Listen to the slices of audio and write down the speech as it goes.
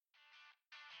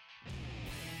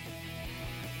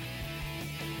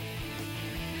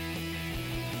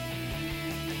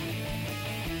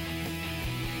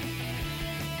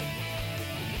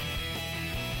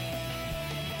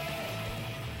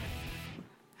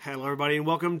Hello, everybody, and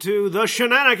welcome to the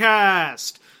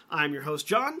Shenanicast. I'm your host,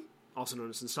 John, also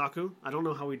known as Sensaku. I don't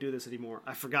know how we do this anymore.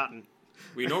 I've forgotten.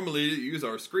 We normally use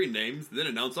our screen names, then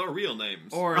announce our real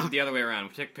names. Or the other way around.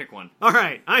 Pick one. All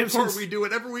right, Or we do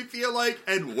whatever we feel like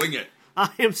and wing it. I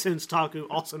am Sensaku,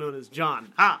 also known as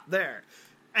John. There.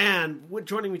 And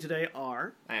joining me today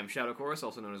are... I am Shadow Chorus,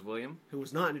 also known as William. Who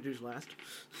was not introduced last.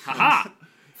 Haha!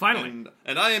 Finally.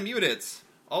 And I am Units,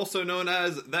 also known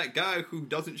as that guy who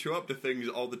doesn't show up to things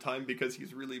all the time because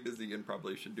he's really busy and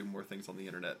probably should do more things on the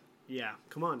internet. Yeah,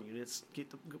 come on, Units.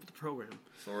 Get with the program.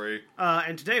 Sorry.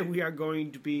 And today we are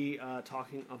going to be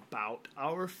talking about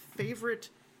our favorite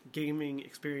gaming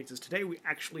experiences. Today we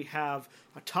actually have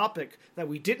a topic that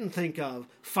we didn't think of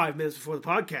 5 minutes before the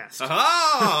podcast.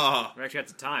 Aha! We actually had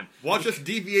some time. Watch us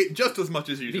deviate just as much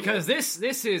as usual. Because this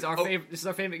is our favorite. This is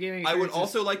our favorite gaming experience. I would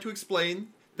also like to explain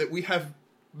that we have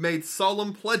made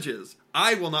solemn pledges.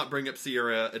 I will not bring up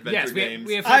Sierra Adventure games.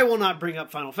 I will not bring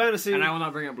up Final Fantasy. And I will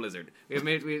not bring up Blizzard.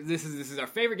 This is our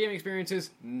favorite gaming experiences,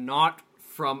 not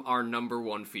from our number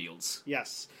one fields.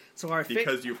 Yes. So our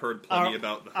because you've heard plenty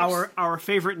about our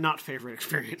favorite, not favorite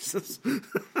experiences.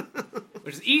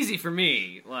 Which is easy for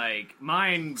me. Like,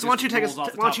 mine so why don't you take rolls us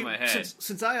off the top of my head.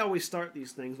 Since I always start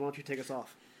these things, why don't you take us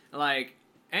off? Like,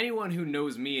 anyone who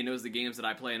knows me and knows the games that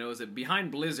I play knows that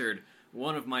behind Blizzard,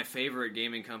 one of my favorite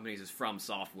gaming companies is From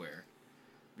Software.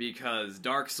 Because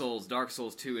Dark Souls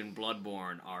 2, and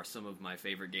Bloodborne are some of my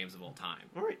favorite games of all time.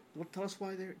 All right, well, tell us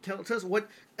why they're... Tell us what,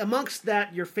 amongst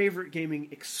that, your favorite gaming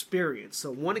experience. So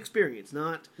one experience,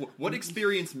 not... What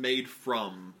experience made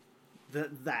from...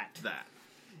 That.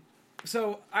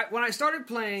 So, when I started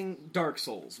playing Dark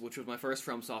Souls, which was my first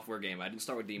From Software game, I didn't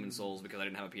start with Demon Souls because I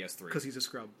didn't have a PS3. Because he's a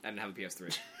scrub. I didn't have a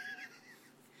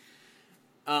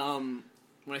PS3.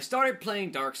 When I started playing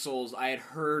Dark Souls, I had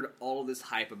heard all of this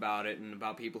hype about it and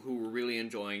about people who were really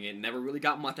enjoying it, and never really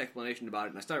got much explanation about it,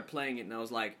 and I started playing it, and I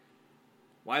was like,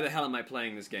 why the hell am I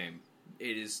playing this game?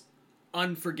 It is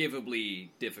unforgivably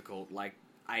difficult. Like,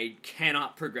 I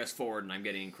cannot progress forward, and I'm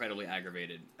getting incredibly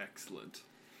aggravated. Excellent.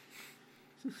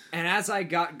 And as I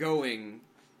got going,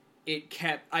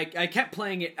 I kept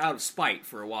playing it out of spite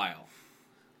for a while.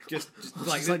 Just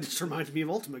reminds me of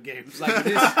Ultimate games. Like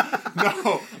this.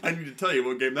 No, I need to tell you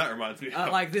what game that reminds me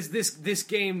of. Like this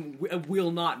game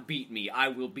will not beat me. I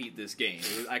will beat this game.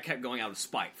 I kept going out of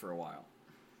spite for a while.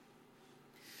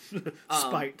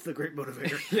 Spite, the great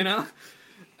motivator. You know?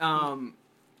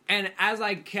 And as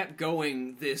I kept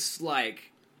going, this,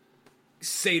 like,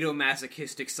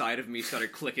 sadomasochistic side of me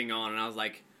started clicking on, and I was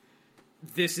like,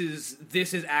 this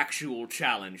is actual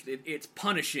challenge. It's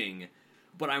punishing,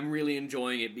 but I'm really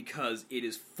enjoying it because it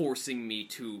is forcing me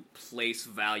to place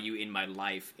value in my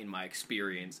life, in my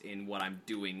experience, in what I'm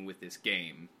doing with this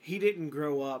game. He didn't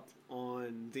grow up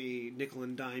on the nickel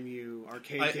and dime you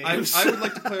arcade games. I would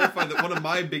like to clarify that one of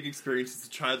my big experiences as a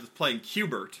child was playing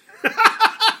Q*bert.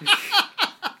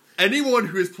 Anyone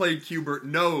who has played Q*bert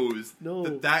knows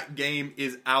that game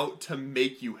is out to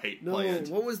make you hate play it.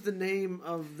 What was the name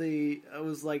of the... It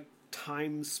was like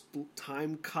Time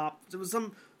Cop... It was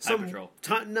some Patrol.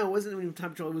 No, it wasn't even Time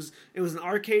Patrol. It was an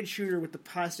arcade shooter with the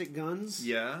plastic guns.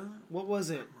 Yeah? What was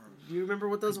it? Do you remember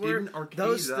what those I were? didn't arcade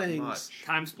those that things. much.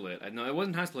 Time Split. No, it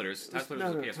wasn't Time Splitters. Time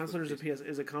Splitters Time Splitters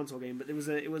is a console game, but it was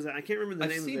I can't remember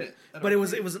the name of it. But it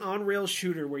was an on-rail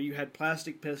shooter where you had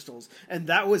plastic pistols, and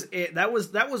that was it. That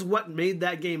was what made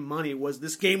that game money. Was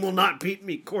this game will not beat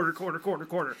me? Quarter,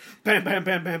 bam, bam,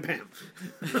 bam, bam, bam.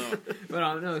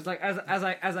 No, it's like as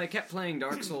I kept playing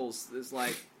Dark Souls, it's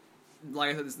like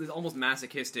I said, this almost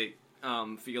masochistic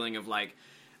feeling of like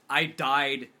I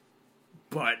died.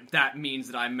 But that means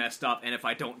that I messed up, and if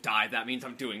I don't die, that means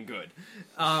I'm doing good.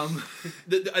 I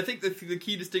think the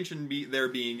key distinction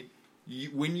being,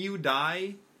 when you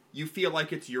die, you feel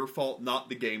like it's your fault, not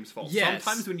the game's fault. Yes.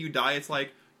 Sometimes when you die, it's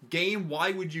like, game,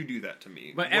 why would you do that to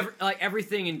me? But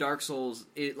everything in Dark Souls,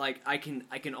 I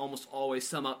can almost always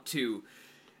sum up to,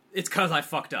 it's because I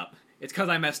fucked up. It's because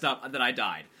I messed up that I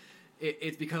died.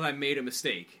 It's because I made a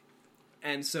mistake,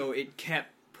 and so it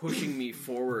kept pushing me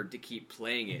forward to keep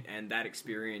playing it, and that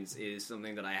experience is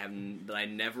something that I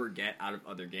never get out of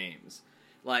other games.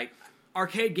 Like,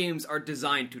 arcade games are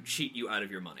designed to cheat you out of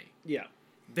your money. Yeah.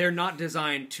 They're not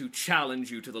designed to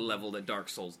challenge you to the level that Dark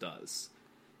Souls does.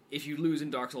 If you lose in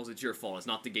Dark Souls, it's your fault. It's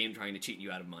not the game trying to cheat you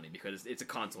out of money, because it's a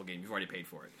console game. You've already paid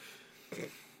for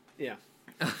it. Yeah.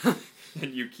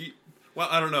 And you keep Well,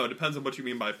 I don't know. It depends on what you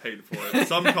mean by paid for it.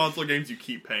 Some console games you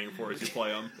keep paying for as you play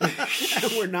them.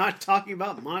 We're not talking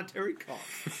about monetary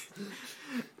costs.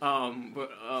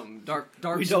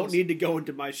 Dark We Souls, don't need to go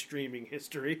into my streaming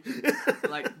history.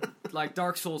 like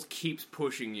Dark Souls keeps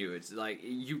pushing you. It's like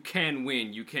you can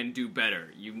win, you can do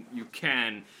better, you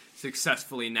can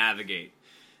successfully navigate.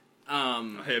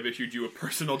 I have issued you a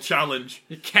personal challenge.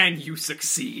 Can you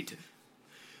succeed?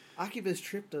 Oculus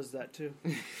Trip does that too.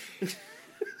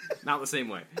 Not the same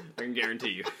way, I can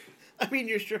guarantee you. I mean,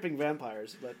 you're stripping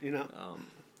vampires, but you know.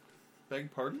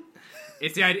 Beg pardon?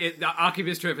 It's the idea. The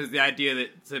Oculus Trip is the idea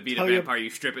that to beat a vampire, you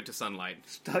strip it to sunlight.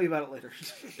 I'll tell you about it later.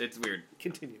 It's weird.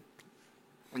 Continue.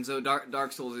 And so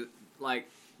Dark Souls,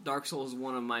 Dark Souls is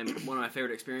one of my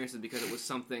favorite experiences because it was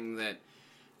something that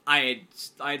I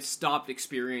had stopped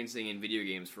experiencing in video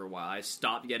games for a while. I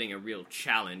stopped getting a real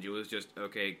challenge. It was just,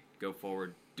 okay, go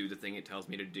forward, do the thing it tells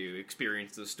me to do,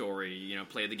 experience the story,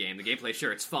 play the game. The gameplay,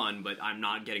 sure, it's fun, but I'm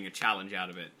not getting a challenge out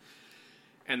of it.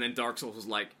 And then Dark Souls was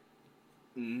like,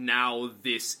 now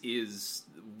this is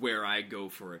where I go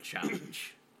for a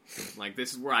challenge. Like,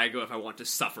 this is where I go if I want to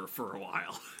suffer for a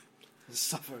while.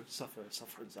 Suffer in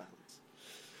silence.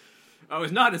 Oh,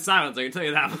 it's not in silence, I can tell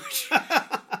you that much.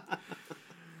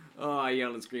 Oh, I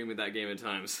yelled and screamed at that game at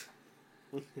times.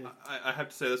 I have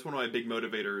to say, that's one of my big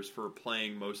motivators for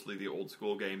playing mostly the old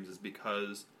school games, is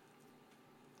because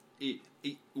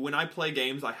when I play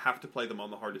games, I have to play them on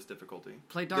the hardest difficulty.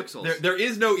 Play Dark Souls. There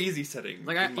is no easy setting in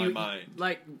my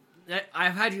mind.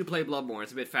 I've had you play Bloodborne.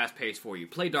 It's a bit fast-paced for you.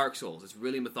 Play Dark Souls. It's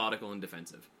really methodical and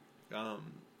defensive.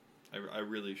 I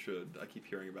really should. I keep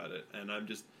hearing about it, and I'm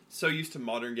just so used to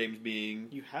modern games being...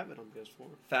 You have it on PS4.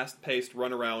 Fast-paced,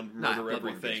 run around, murder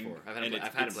everything.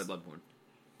 I've had to play Bloodborne.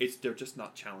 They're just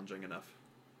not challenging enough.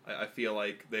 I feel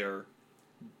like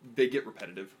they get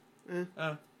repetitive. And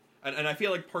I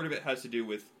feel like part of it has to do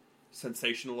with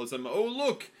sensationalism. Oh,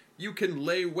 look! You can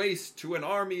lay waste to an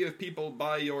army of people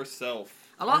by yourself.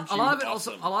 A lot of it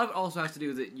also has to do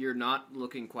with that you're not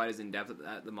looking quite as in depth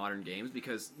at the modern games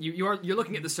because you're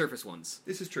looking at the surface ones.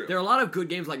 This is true. There are a lot of good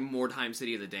games like Mordheim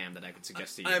City of the Damned that I could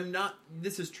suggest to you. I'm not.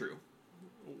 This is true.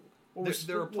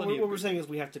 There are plenty. What we're saying is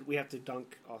we have to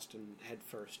dunk Austin head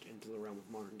first into the realm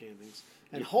of modern gaming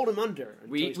and hold him under.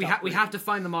 We have to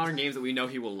find the modern games that we know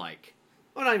he will like.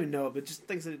 Well, not even know, but just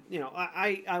things that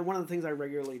I one of the things I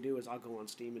regularly do is I'll go on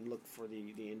Steam and look for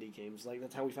the indie games. Like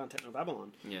that's how we found Techno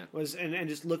Babylon. Yeah. And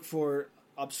just look for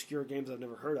obscure games I've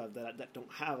never heard of that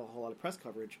don't have a whole lot of press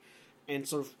coverage, and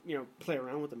sort of play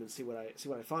around with them and see what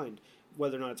I find.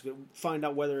 Whether or not it's good, find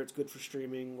out whether it's good for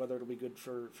streaming, whether it'll be good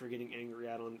for getting angry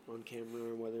at on camera,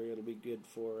 and whether it'll be good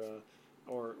for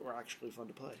or actually fun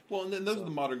to play. Well, and then those are the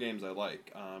modern games I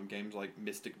like. Games like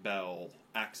Mystic Bell,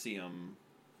 Axiom.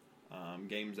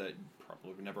 Games that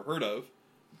probably have never heard of,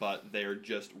 but they're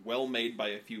just well made by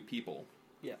a few people.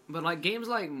 Yeah, but like games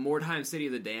like Mordheim City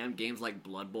of the Damned, games like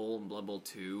Blood Bowl and Blood Bowl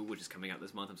 2, which is coming out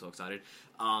this month, I'm so excited.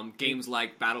 Games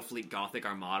like Battlefleet Gothic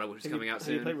Armada, which is coming out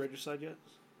soon. Have you played Regicide yet?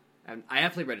 And I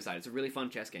have played Regicide. It's a really fun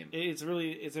chess game.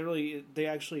 They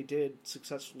actually did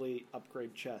successfully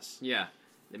upgrade chess. Yeah,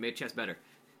 they made chess better.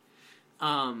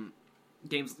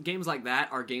 Games like that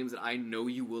are games that I know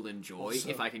you will enjoy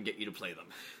if I can get you to play them.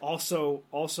 Also,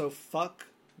 fuck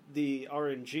the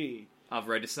RNG of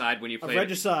Regicide when you play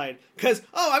Regicide, because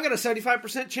I've got a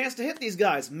 75% chance to hit these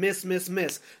guys. Miss.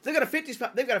 They've got a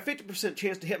 50%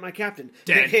 chance to hit my captain.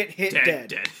 Dead.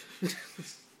 Dead.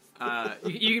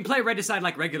 You can play Regicide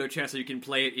like regular chess, or you can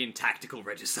play it in tactical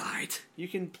Regicide. You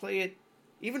can play it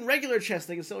even regular chess.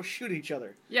 They can still shoot each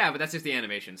other. Yeah, but that's just the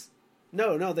animations.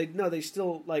 They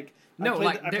still like.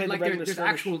 There's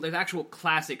actual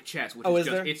classic chess, which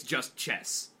it's just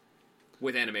chess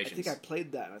with animations. I think I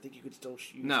played that. I think you could still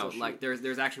shoot.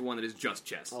 There's actually one that is just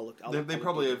chess. They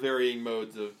probably have varying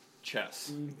modes of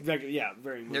chess.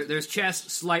 Varying modes. There's chess,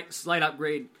 slight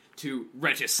upgrade to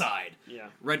Regicide. Yeah,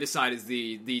 Regicide is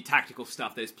the tactical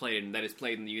stuff that is played in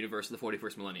the universe of the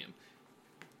 41st millennium.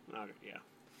 Yeah,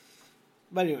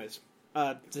 but anyways,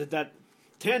 that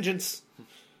tangents.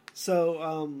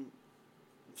 So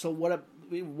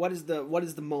what is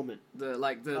the moment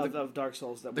of Dark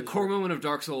Souls? The core moment of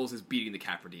Dark Souls is beating the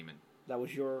Capra Demon. That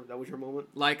was your moment.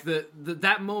 Like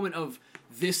that moment of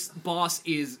this boss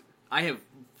is I have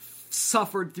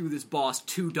suffered through this boss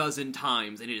 24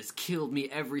 times and it has killed me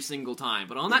every single time.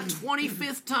 But on that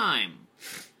 25th time,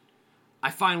 I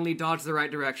finally dodged the right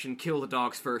direction, kill the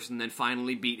dogs first, and then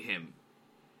finally beat him.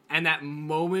 And that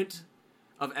moment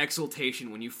of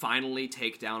exultation when you finally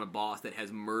take down a boss that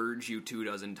has murdered you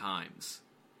 24 times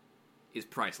is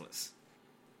priceless.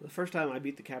 The first time I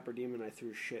beat the Capra Demon, I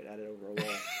threw shit at it over a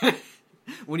wall.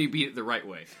 when you beat it the right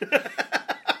way.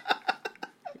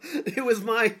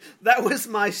 That was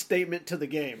my statement to the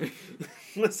game.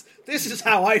 This is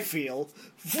how I feel.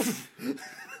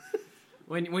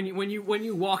 When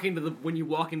you walk into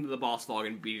the boss fog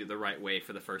and beat it the right way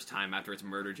for the first time after it's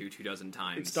murdered you 24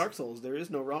 times. It's Dark Souls. There is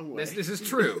no wrong way. This is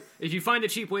true. If you find a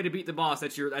cheap way to beat the boss,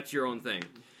 that's your own thing.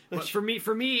 But for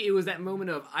me, it was that moment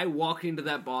of I walked into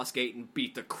that boss gate and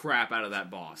beat the crap out of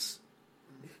that boss.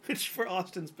 Which, for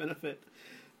Austin's benefit,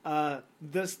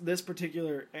 this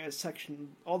particular section,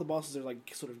 all the bosses are like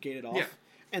sort of gated off. Yeah.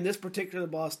 And this particular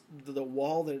boss, the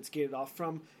wall that it's gated off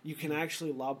from, you can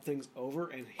actually lob things over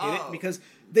and hit it because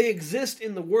they exist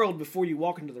in the world before you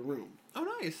walk into the room. Oh,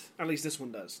 nice. At least this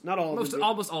one does. Not all of them do.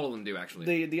 Almost all of them do, actually.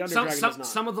 The Under Dragon does not.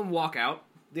 Some of them walk out.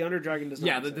 The Under Dragon does not.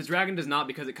 Yeah, the Dragon does not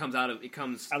because it comes out of the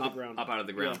ground. Up out of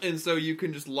the ground. And so you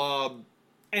can just lob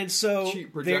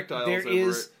cheap projectiles there over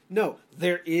is, it. No,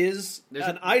 there's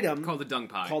an item called the Dung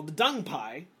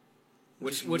Pie.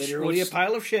 Which is literally a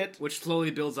pile of shit. Which slowly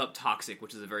builds up Toxic,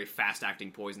 which is a very fast-acting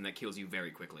poison that kills you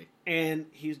very quickly. And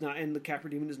the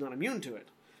Capra Demon is not immune to it.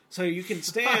 So you can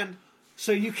stand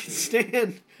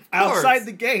outside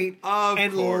the gate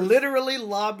and literally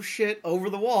lob shit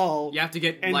over the wall. You have to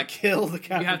get kill the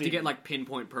Capra Demon. You have to get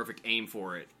pinpoint perfect aim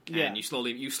for it. And you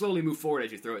slowly move forward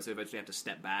as you throw it, so eventually you have to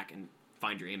step back and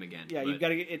find your aim again. Yeah, you've got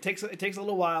to. It takes a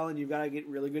little while, and you've got to get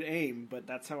really good aim. But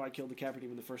that's how I killed the Capra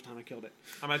Demon the first time I killed it.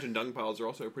 I imagine dung piles are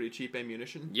also a pretty cheap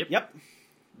ammunition. Yep.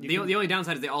 The only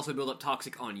downside is they also build up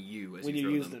Toxic on you as when you you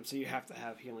throw use them, so you have to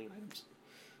have healing items.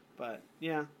 But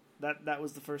yeah, that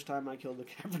was the first time I killed the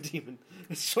Capra Demon.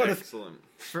 It's sort Excellent.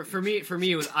 For me,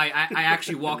 it was I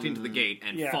actually walked into the gate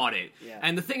and fought it. Yeah.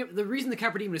 And the reason the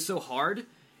Capra Demon is so hard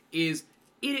is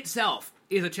it itself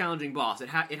is a challenging boss. It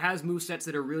has movesets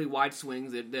that are really wide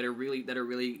swings that are really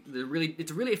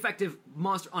it's a really effective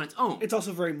monster on its own. It's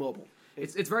also very mobile.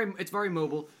 It's very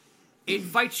mobile. It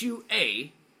fights you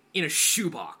in a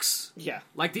shoebox. Yeah.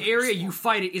 Like the area you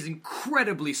fight it is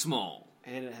incredibly small.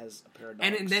 And it has a pair of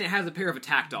dogs. And then it has a pair of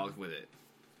attack dogs with it.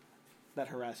 That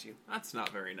harass you. That's not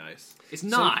very nice. It's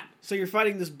not. So you're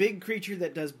fighting this big creature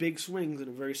that does big swings in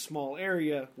a very small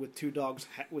area with two dogs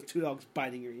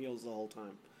biting your heels the whole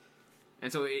time.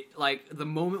 And so, the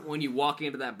moment when you walk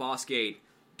into that boss gate,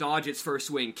 dodge its first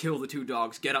swing, kill the two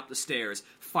dogs, get up the stairs,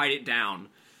 fight it down.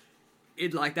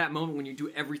 That moment when you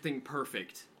do everything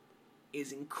perfect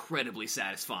is incredibly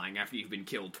satisfying after you've been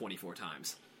killed 24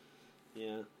 times.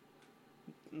 Yeah.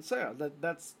 And so yeah,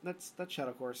 that's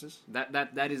Shadow Courses. That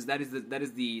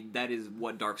is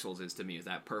what Dark Souls is to me. Is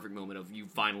that perfect moment of you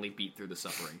finally beat through the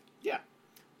suffering. Yeah.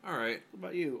 All right. What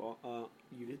about you,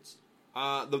 units?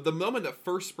 The moment that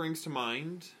first springs to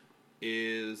mind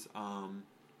is from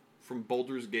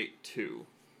Baldur's Gate 2.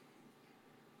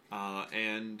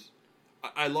 And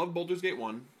I love Baldur's Gate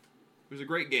 1. It was a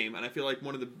great game, and I feel like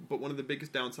one of the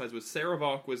biggest downsides was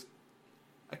Sarevok was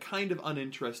a kind of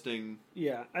uninteresting.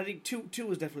 Yeah, I think two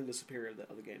was definitely the superior of the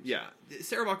other games. Yeah,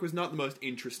 Sarevok was not the most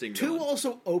interesting. 2 villain.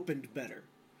 also opened better.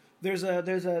 There's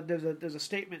a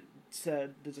statement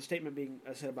said. There's a statement being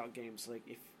said about games like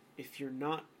if you're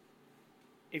not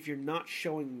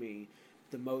showing me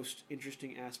the most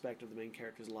interesting aspect of the main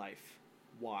character's life,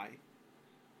 why?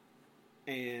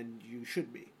 And you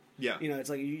should be. Yeah. It's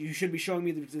like you should be showing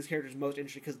me this character's most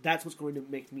interesting because that's what's going to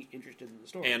make me interested in the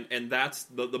story. And that's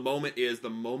the moment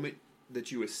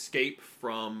that you escape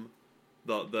from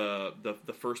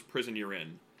the first prison you're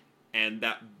in, and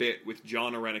that bit with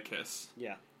John Shenanicast.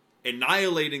 Yeah.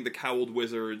 Annihilating the cowled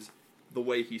wizards, the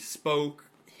way he spoke,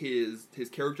 his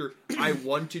character. I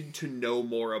wanted to know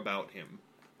more about him.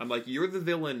 I'm like, you're the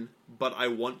villain, but I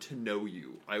want to know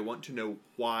you. I want to know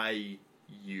why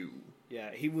you.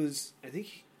 Yeah, he was. I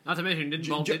think. Not to mention,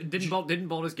 didn't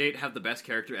Baldur's Gate have the best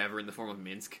character ever in the form of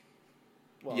Minsk?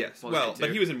 Well, yes, but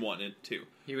he was in 1 and 2.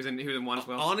 He was in 1 as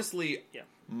well. Honestly, yeah.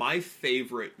 My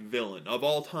favorite villain of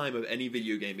all time of any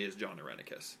video game is John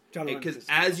Shenanicast. Because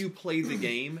as you play the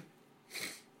game,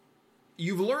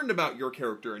 you've learned about your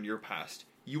character and your past.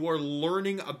 You are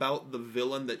learning about the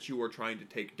villain that you are trying to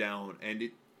take down,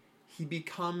 and he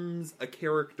becomes a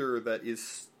character that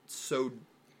is so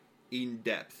in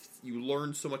depth. You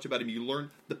learn so much about him. You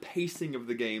learn the pacing of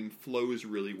the game flows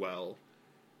really well.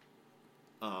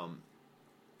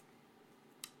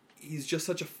 He's just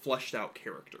such a fleshed out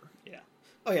character. Yeah.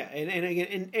 Oh yeah, and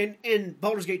again, and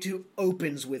Baldur's Gate 2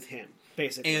 opens with him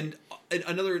basically. And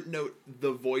another note: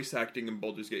 the voice acting in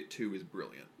Baldur's Gate 2 is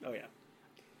brilliant. Oh yeah.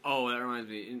 Oh, that reminds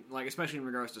me. Especially in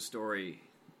regards to story,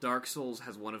 Dark Souls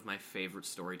has one of my favorite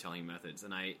storytelling methods,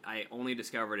 and I only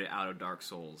discovered it out of Dark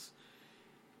Souls.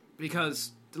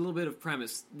 Because, a little bit of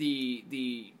premise,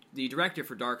 the the director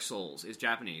for Dark Souls is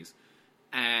Japanese,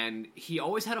 and he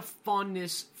always had a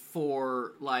fondness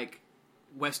for like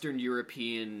Western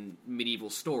European medieval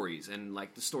stories and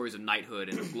like the stories of knighthood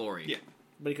and of glory. Yeah,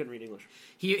 but he couldn't read English.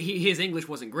 His English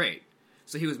wasn't great,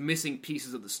 so he was missing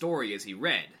pieces of the story as he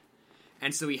read.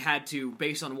 And so he had to,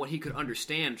 based on what he could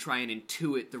understand, try and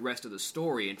intuit the rest of the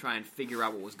story and try and figure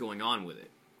out what was going on with it.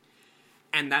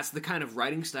 And that's the kind of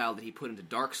writing style that he put into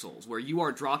Dark Souls, where you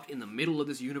are dropped in the middle of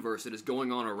this universe that is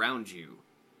going on around you.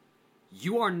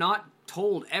 You are not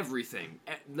told everything.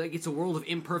 Like, it's a world of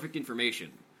imperfect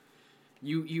information.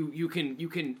 You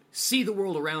can see the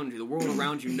world around you. The world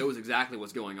around you knows exactly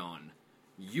what's going on.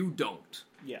 You don't.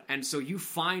 Yeah. And so you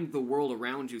find the world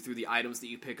around you through the items that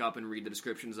you pick up and read the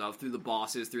descriptions of, through the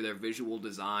bosses, through their visual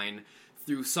design,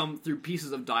 through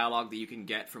pieces of dialogue that you can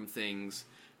get from things.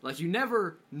 Like, you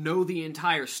never know the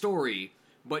entire story,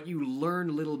 but you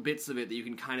learn little bits of it that you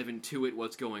can kind of intuit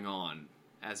what's going on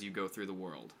as you go through the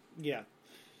world. Yeah.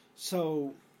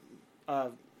 So,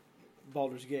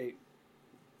 Baldur's Gate.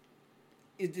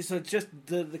 So it's just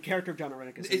the character of John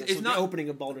Irenicus. It's not the opening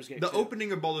of Baldur's Gate. The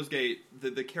opening of Baldur's Gate,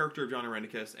 the character of John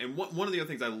Irenicus, and one of the other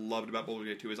things I loved about Baldur's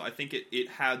Gate 2 is I think it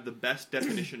had the best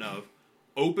definition of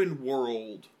open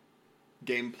world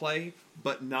gameplay,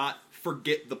 but not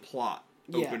forget the plot.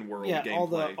 Open world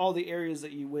gameplay. All the areas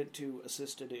that you went to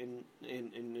assisted in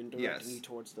directing you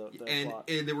towards the plot.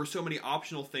 And there were so many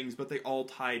optional things, but they all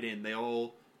tied in. They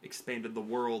all expanded the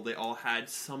world. They all had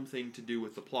something to do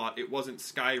with the plot. It wasn't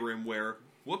Skyrim where,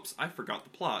 whoops, I forgot the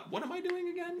plot. What am I doing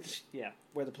again? Yeah,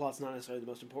 where the plot's not necessarily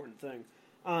the most important thing.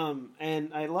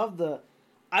 And I loved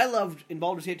in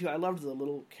Baldur's Gate 2, I loved the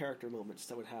little character moments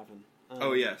that would happen.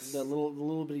 Oh yes, the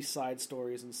little bitty side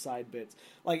stories and side bits.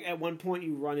 Like at one point,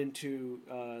 you run into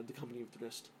the Company of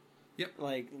Drizzt. Yep.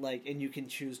 Like, and you can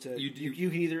choose to you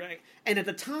can either. And at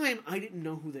the time, I didn't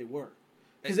know who they were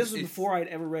because this was before I'd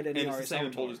ever read any R.A. Salvatore. It's the same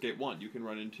in Baldur's Gate 1. You can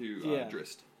run into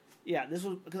Drizzt. Yeah, this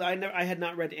was because I had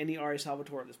not read any R.A.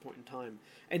 Salvatore at this point in time,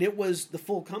 and it was the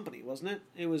full company, wasn't it?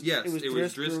 It was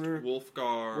Drizzt, Bruner,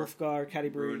 Wulfgar,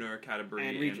 Catti-brie,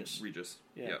 and Regis.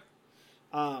 Yeah. Yep.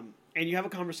 And you have a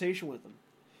conversation with them.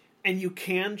 And you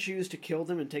can choose to kill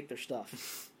them and take their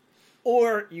stuff.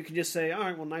 Or you can just say, all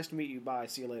right, well, nice to meet you, bye,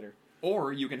 see you later.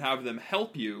 Or you can have them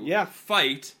help you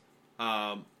fight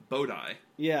Bodhi.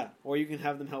 Yeah, or you can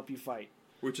have them help you fight.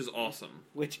 Which is awesome.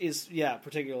 Which is,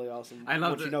 particularly awesome. I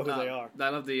love once you know who they are. I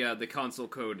love the console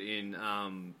code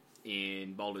in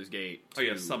Baldur's Gate.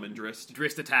 Summon Drizzt.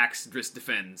 Drizzt attacks, Drizzt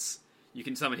defends. You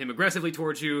can summon him aggressively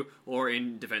towards you, or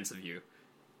in defense of you.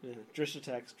 Yeah, Drizzt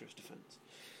attacks, Drizzt defends.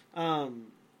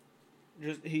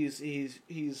 He's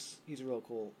real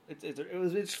cool.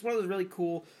 It's one of those really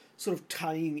cool sort of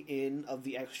tying in of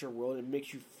the extra world. It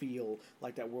makes you feel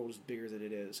like that world is bigger than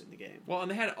it is in the game. Well, and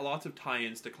they had lots of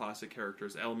tie-ins to classic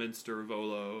characters: Elminster,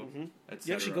 Volo, etc.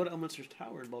 You actually go to Elminster's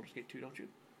tower in Baldur's Gate 2, don't you?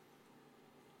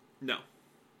 No,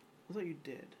 I thought you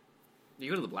did. You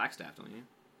go to the Blackstaff, don't you?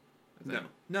 No.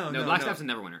 Blackstaff's in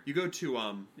Neverwinter. You go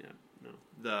to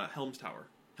the Helm's Tower.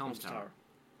 Helm's Tower.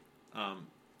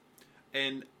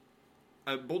 And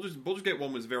Baldur's Gate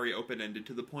 1 was very open-ended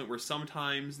to the point where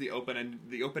sometimes the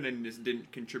open-endedness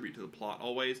didn't contribute to the plot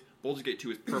always. Baldur's Gate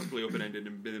 2 is perfectly open-ended,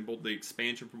 and the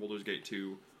expansion from Baldur's Gate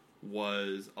 2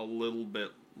 was a little bit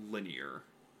linear.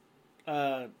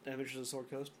 Adventures of the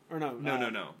Sword Coast? Or no.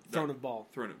 Throne of Ball.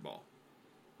 Throne of Ball.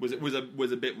 Was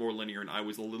a bit more linear, and I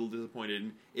was a little disappointed.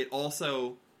 And it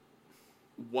also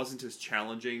wasn't as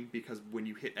challenging because when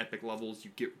you hit epic levels, you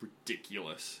get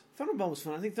ridiculous. Throne of Ball was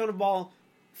fun. I think Throne of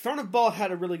Ball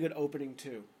had a really good opening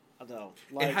too, though.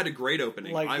 It had a great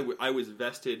opening. I was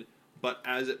vested, but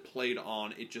as it played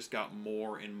on, it just got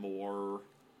more and more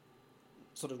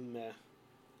sort of meh.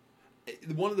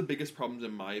 One of the biggest problems,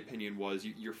 in my opinion, was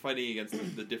you're fighting against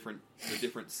the different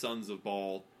sons of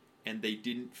Baal, and they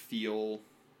didn't feel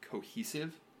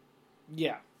cohesive.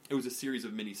 Yeah, it was a series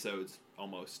of mini-sodes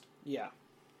almost. Yeah.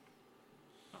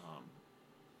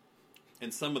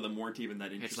 And some of them weren't even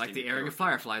that interesting. It's like the airing of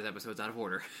Fireflies episodes out of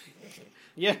order.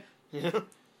 Yeah. Yeah.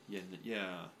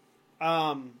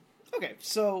 Okay,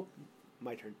 so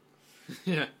my turn.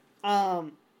 Yeah.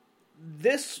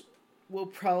 This will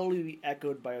probably be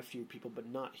echoed by a few people, but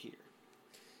not here.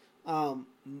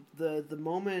 The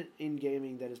moment in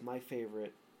gaming that is my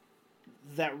favorite,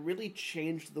 that really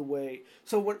changed the way.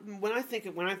 So when I think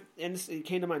and it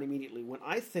came to mind immediately when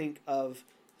I think of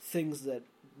things that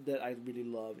I really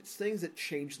love, it's things that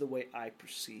change the way I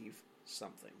perceive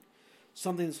something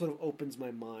that sort of opens my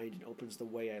mind and opens the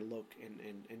way I look,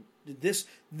 and this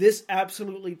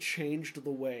absolutely changed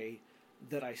the way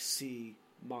that I see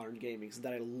modern gaming,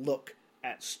 that I look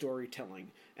at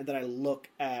storytelling and that I look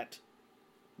at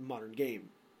modern gaming.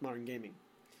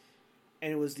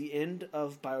 And it was the end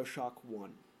of BioShock 1.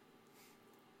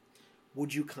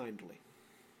 Would you kindly?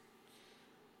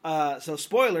 So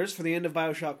spoilers for the end of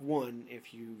BioShock 1.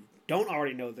 If you don't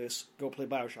already know this, go play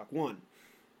BioShock 1.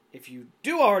 If you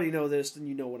do already know this, then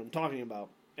you know what I'm talking about.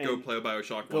 And go play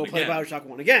BioShock 1 go again. play BioShock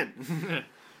 1 again.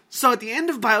 So at the end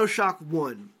of BioShock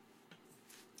 1,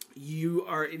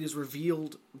 it is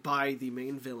revealed by the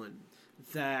main villain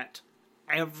that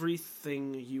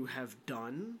everything you have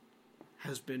done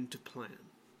has been to plan.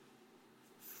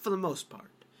 For the most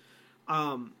part.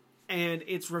 And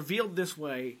it's revealed this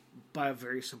way by a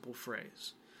very simple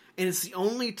phrase. And it's the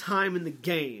only time in the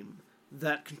game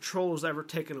that control is ever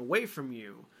taken away from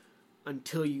you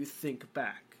until you think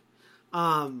back.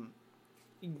 The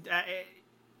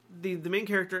main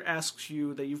character asks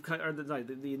you that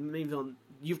the main villain,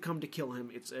 you've come to kill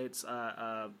him. It's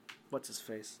what's his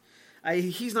face?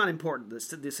 He's not important.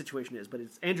 This situation is, but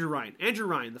it's Andrew Ryan. Andrew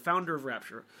Ryan, the founder of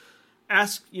Rapture,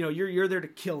 asks you're there to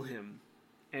kill him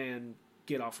and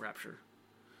get off Rapture.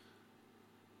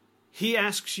 He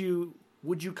asks you,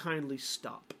 would you kindly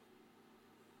stop?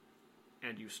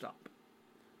 And you stop.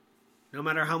 No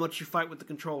matter how much you fight with the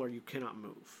controller, you cannot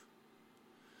move.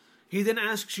 He then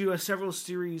asks you a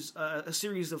series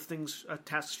of things,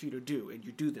 tasks for you to do, and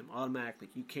you do them automatically.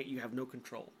 You have no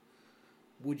control.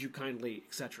 Would you kindly,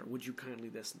 etc. Would you kindly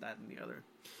this, that, and the other?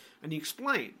 And he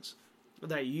explains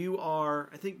that you are,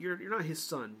 I think you're not his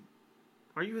son.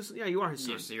 Are you his? Yeah, you are his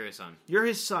son. Yes, you're his son. You're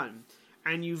his son,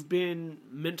 and you've been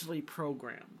mentally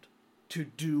programmed to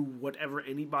do whatever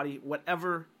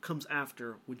comes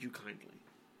after. Would you kindly?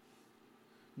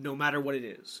 No matter what it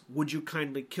is, would you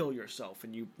kindly kill yourself?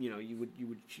 And you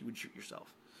would shoot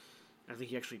yourself. I think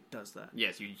he actually does that.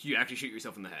 Yes, you actually shoot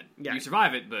yourself in the head. Yeah. You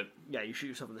survive it, but yeah, you shoot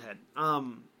yourself in the head.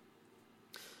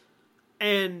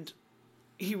 And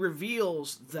he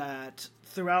reveals that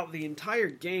throughout the entire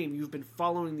game, you've been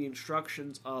following the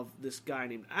instructions of this guy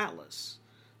named Atlas,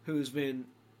 who's been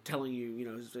telling you,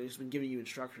 he's been giving you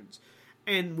instructions.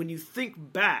 And when you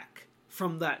think back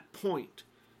from that point,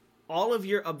 all of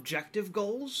your objective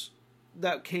goals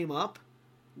that came up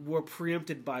were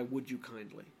preempted by would you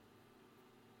kindly.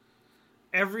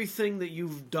 Everything that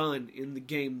you've done in the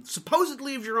game,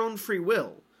 supposedly of your own free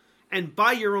will, and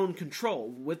by your own control,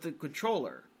 with the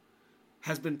controller,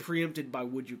 has been preempted by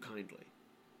would you kindly.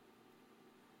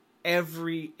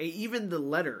 Even the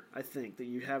letter, I think, that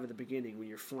you have at the beginning when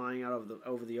you're flying out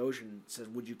over the ocean says,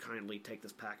 would you kindly take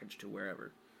this package to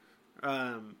wherever.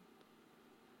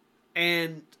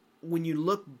 And when you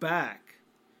look back,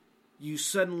 you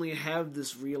suddenly have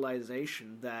this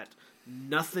realization that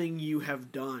nothing you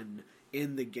have done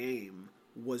in the game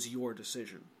was your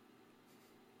decision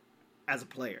as a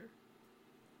player.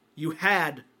 You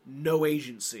had no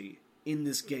agency in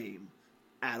this game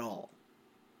at all.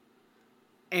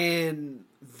 And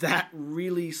that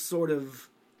really sort of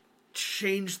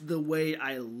changed the way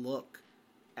I look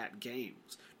at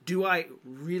games. Do I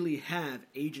really have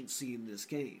agency in this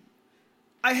game?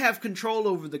 I have control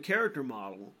over the character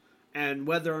model and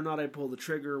whether or not I pull the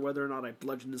trigger, whether or not I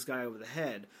bludgeon this guy over the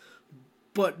head.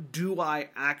 But do I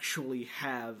actually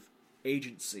have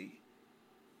agency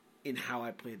in how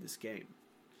I play this game?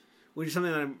 Which is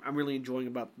something that I'm really enjoying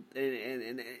about,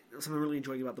 and something I'm really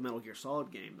enjoying about the Metal Gear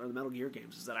Solid game, or the Metal Gear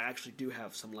games, is that I actually do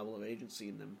have some level of agency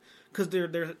in them. Because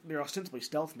they're ostensibly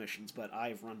stealth missions, but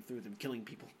I've run through them killing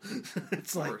people.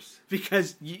 It's like,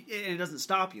 because it doesn't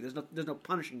stop you. There's no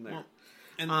punishing there.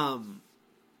 Well,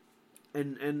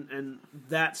 and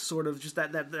that's sort of just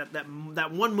that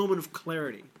one moment of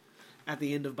clarity at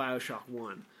the end of BioShock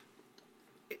 1.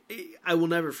 I will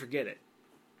never forget it.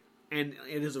 And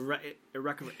it is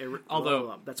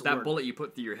although that's a that word. Bullet you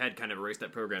put through your head kind of erased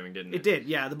that programming, didn't it? It did,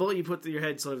 yeah. The bullet you put through your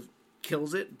head sort of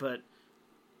kills it, but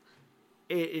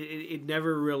it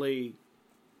never really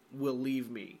will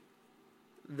leave me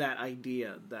that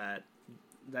idea, that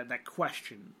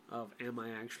question of, am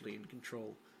I actually in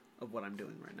control of what I'm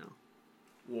doing right now?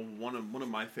 Well, one of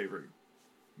my favorite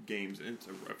games, and it's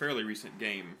a fairly recent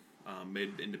game,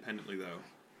 made independently though,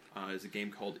 is a game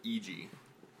called EG.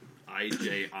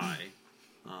 IJI.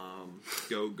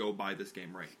 Go buy this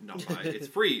game right. Not buy it. It's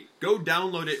free. Go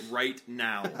download it right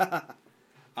now.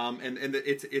 And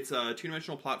it's a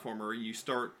two-dimensional platformer. You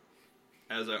start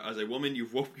as a woman. You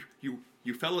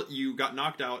got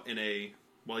knocked out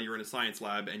while you were in a science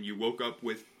lab, and you woke up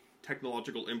with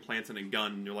technological implants and a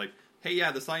gun. And you're like, hey,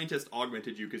 yeah, the scientist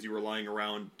augmented you because you were lying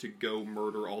around to go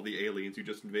murder all the aliens who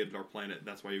just invaded our planet.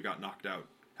 That's why you got knocked out.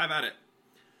 Have at it.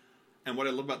 And what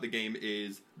I love about the game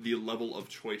is the level of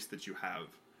choice that you have.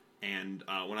 And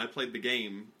when I played the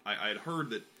game, I had heard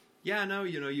that,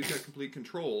 you've got complete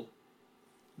control.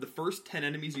 The first 10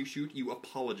 enemies you shoot, you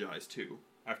apologize to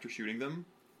after shooting them,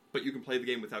 but you can play the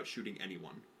game without shooting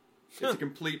anyone. It's a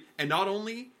complete... And not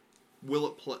only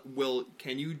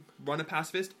can you run a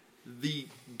pacifist, the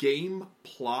game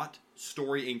plot,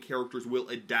 story, and characters will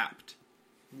adapt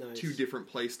to different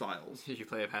play styles. If you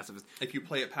play a pacifist. If you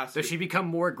play a pacifist... Does she become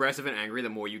more aggressive and angry the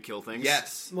more you kill things?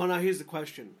 Yes. Well, now here's the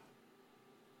question.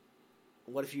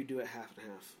 What if you do it half and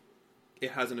half?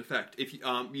 It has an effect. If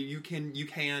you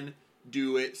can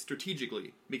do it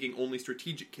strategically, making only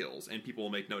strategic kills, and people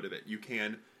will make note of it. You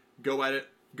can go at it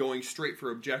going straight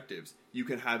for objectives. You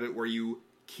can have it where you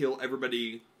kill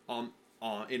everybody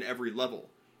in every level.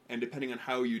 And depending on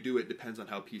how you do it, depends on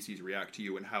how PCs react to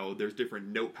you, and how there's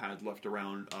different notepads left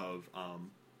around of,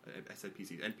 I said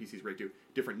PCs, NPCs react to,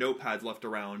 different notepads left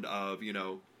around of,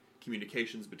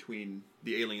 communications between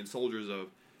the alien soldiers of,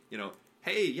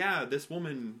 hey, yeah, this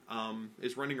woman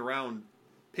is running around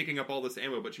picking up all this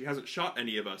ammo, but she hasn't shot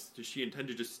any of us. Does she intend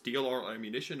to just steal our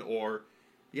ammunition? Or,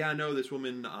 yeah, no, this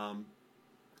woman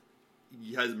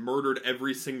has murdered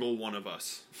every single one of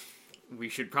us. We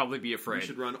should probably be afraid. We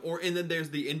should run. And then there's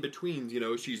the in-betweens,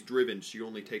 she's driven. She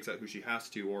only takes out who she has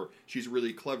to. Or she's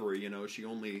really clever, she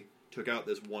only took out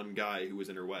this one guy who was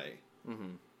in her way.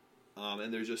 Mm-hmm.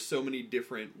 And there's just so many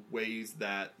different ways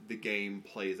that the game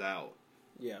plays out.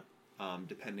 Yeah.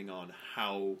 Depending on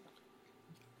how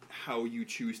you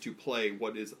choose to play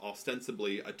what is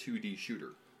ostensibly a 2D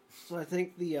shooter. So I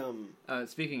think the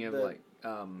speaking of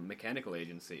mechanical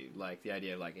agency, like the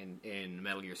idea, like in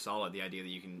Metal Gear Solid, the idea that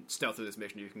you can stealth through this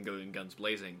mission, you can go in guns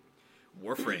blazing.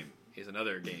 Warframe is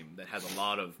another game that has a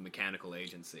lot of mechanical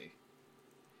agency.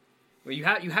 Well, you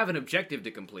have an objective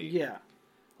to complete. Yeah.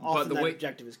 Often that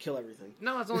objective is kill everything.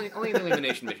 No, it's only the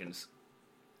elimination missions.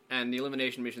 And the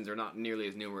elimination missions are not nearly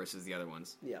as numerous as the other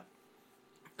ones. Yeah.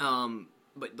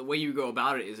 But the way you go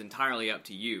about it is entirely up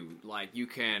to you. Like, you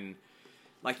can...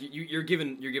 Like, you're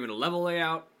given a level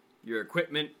layout, your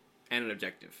equipment, and an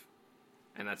objective.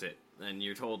 And that's it. And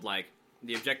you're told, like,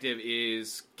 the objective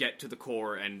is get to the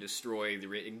core and destroy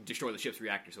the ship's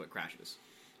reactor so it crashes.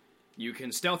 You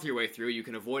can stealth your way through, you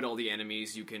can avoid all the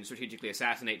enemies, you can strategically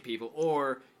assassinate people,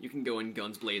 or you can go in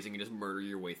guns blazing and just murder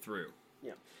your way through.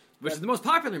 Yeah. Which is the most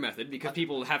popular method, because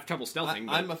people have trouble stealthing.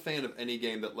 I'm a fan of any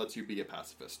game that lets you be a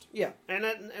pacifist. Yeah, and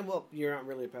well, you're not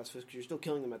really a pacifist because you're still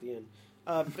killing them at the end.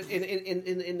 But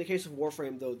in the case of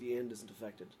Warframe, though, the end isn't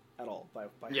affected at all by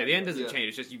the end doesn't change.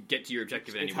 It's just you get to your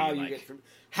objective it's anyway.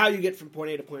 How you get from point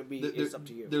A to point B is up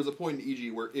to you. There's a point in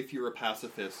EG where if you're a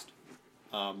pacifist,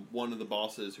 one of the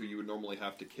bosses who you would normally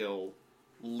have to kill,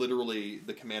 literally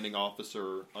the commanding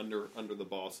officer under the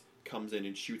boss comes in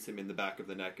and shoots him in the back of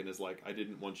the neck and is like, I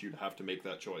didn't want you to have to make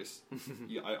that choice.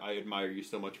 I admire you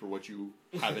so much for what you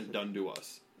haven't done to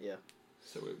us. Yeah.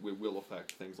 So it will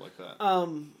affect things like that.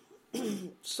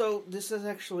 So this is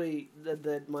actually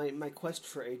my quest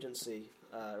for agency,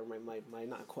 or my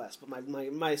not quest, but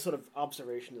my sort of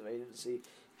observations of agency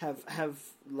have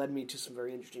led me to some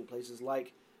very interesting places.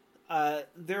 Like,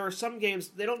 there are some games,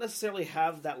 they don't necessarily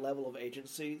have that level of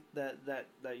agency that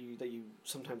you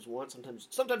sometimes want.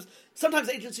 Sometimes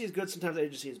agency is good, sometimes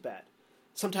agency is bad.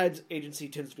 Sometimes agency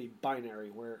tends to be binary,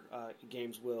 where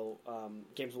games will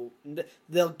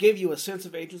they'll give you a sense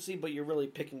of agency, but you're really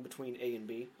picking between A and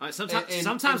B.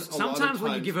 Sometimes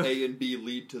when you give A and B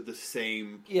lead to the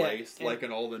same place, like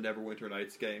in all the Neverwinter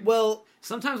Nights games. Well,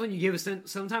 sometimes when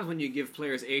you give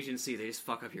players agency, they just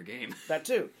fuck up your game. That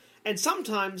too, and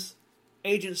sometimes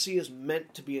agency is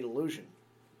meant to be an illusion.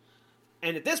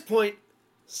 And at this point,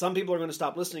 some people are going to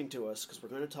stop listening to us because we're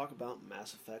going to talk about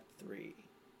Mass Effect 3.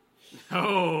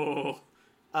 Oh!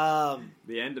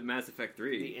 The end of Mass Effect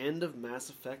 3. The end of Mass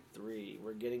Effect 3.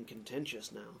 We're getting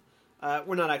contentious now.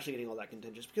 We're not actually getting all that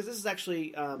contentious because this is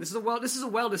actually this is a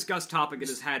well discussed topic that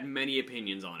has had many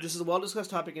opinions on it. This is a well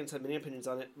discussed topic and it's had many opinions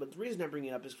on it. But the reason I bring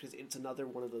it up is because it's another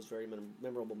one of those very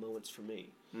memorable moments for me,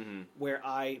 where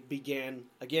I began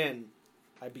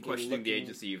questioning the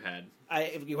agency you've had.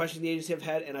 I questioned the agency I've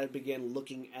had, and I began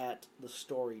looking at the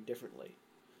story differently.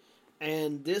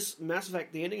 And this Mass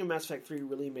Effect, the ending of Mass Effect 3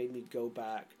 really made me go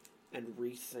back and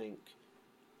rethink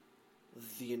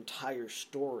the entire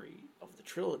story of the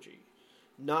trilogy.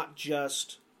 Not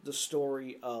just the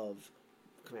story of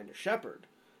Commander Shepard,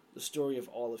 the story of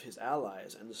all of his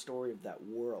allies, and the story of that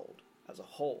world as a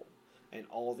whole, and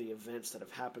all the events that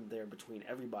have happened there between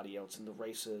everybody else and the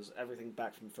races, everything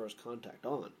back from First Contact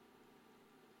on.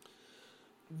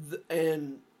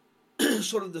 And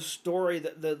sort of the story,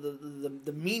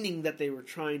 the meaning that they were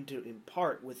trying to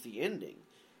impart with the ending.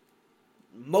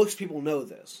 Most people know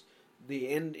this, the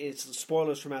end is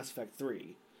spoilers for Mass Effect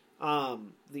 3.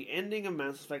 The ending of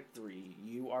Mass Effect 3,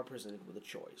 you are presented with a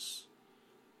choice.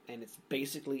 And it's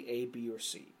basically A, B, or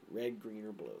C. Red, green,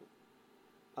 or blue.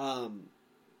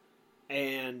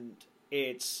 And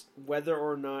it's whether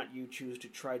or not you choose to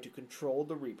try to control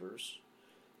the Reapers,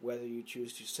 whether you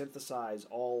choose to synthesize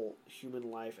all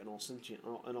human life and all synthetic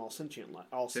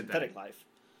life,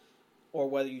 or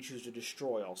whether you choose to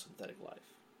destroy all synthetic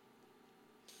life.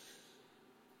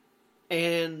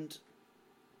 And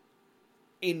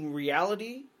in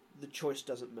reality, the choice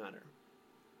doesn't matter,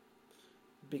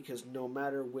 because no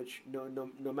matter which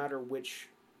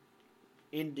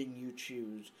ending you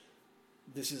choose,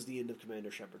 this is the end of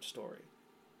Commander Shepard's story.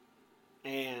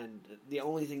 And the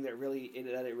only thing that it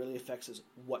really affects is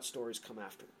what stories come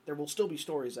after. There will still be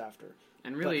stories after,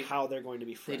 and really but how they're going to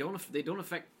be framed. They don't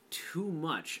affect too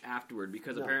much afterward,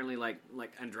 because apparently, like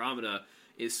Andromeda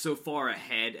is so far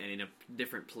ahead and in a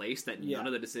different place that none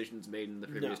of the decisions made in the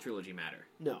previous trilogy matter.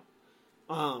 No.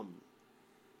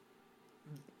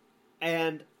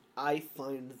 And I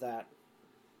find that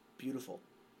beautiful,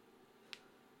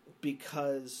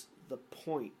 because the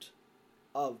point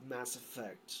of Mass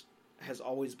Effect has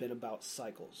always been about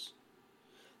cycles.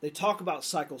 They talk about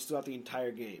cycles throughout the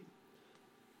entire game.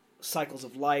 Cycles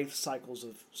of life, cycles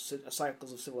of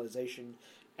civilization,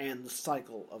 and the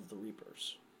cycle of the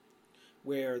Reapers,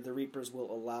 where the Reapers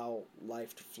will allow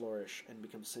life to flourish and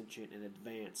become sentient and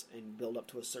advance and build up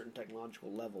to a certain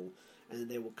technological level, and then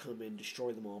they will come in,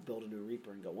 destroy them all, build a new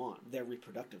Reaper, and go on. Their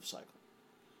reproductive cycle,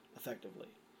 effectively.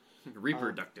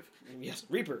 Reproductive. Yes,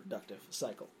 reproductive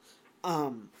cycle.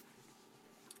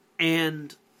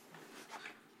 And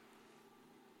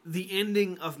the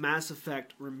ending of Mass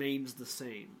Effect remains the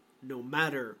same, no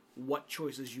matter what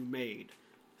choices you made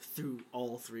through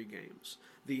all three games.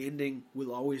 The ending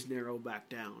will always narrow back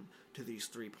down to these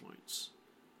 3 points.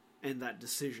 And that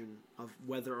decision of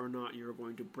whether or not you're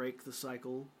going to break the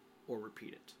cycle or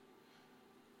repeat it.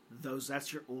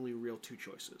 That's your only real 2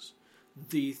 choices.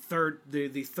 The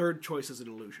third choice is an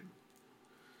illusion.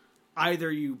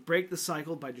 Either you break the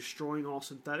cycle by destroying all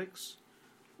synthetics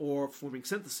or forming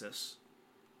synthesis,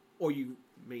 or you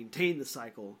maintain the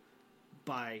cycle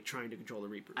by trying to control the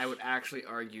Reapers. I would actually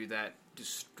argue that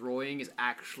destroying is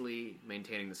actually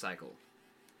maintaining the cycle.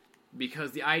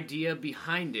 Because the idea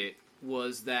behind it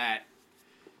was that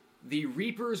the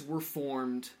Reapers were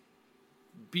formed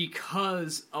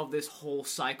because of this whole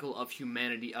cycle of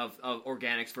humanity, of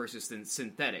organics versus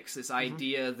synthetics. This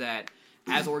idea that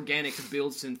as organics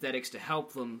build synthetics to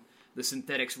help them, the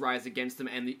synthetics rise against them,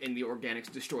 and the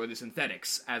organics destroy the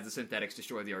synthetics as the synthetics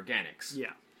destroy the organics.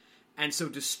 Yeah. And so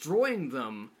destroying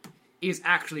them is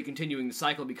actually continuing the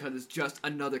cycle, because it's just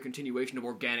another continuation of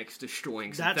organics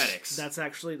destroying synthetics. That's a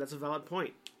valid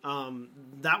point.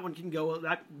 That one could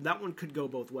go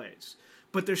both ways,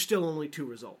 but there's still only 2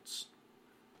 results.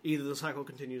 Either the cycle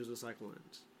continues or the cycle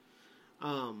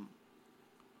ends.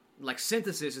 Like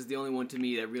synthesis is the only one to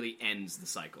me that really ends the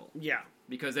cycle. Yeah,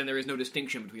 because then there is no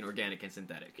distinction between organic and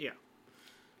synthetic. Yeah.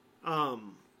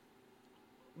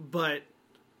 But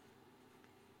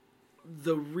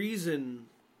the reason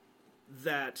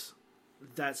that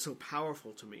that's so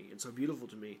powerful to me and so beautiful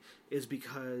to me is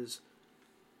because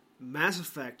Mass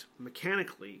Effect,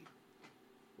 mechanically,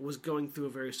 was going through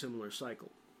a very similar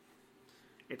cycle.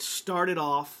 It started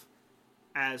off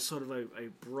as sort of a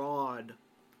broad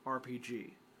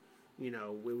RPG. You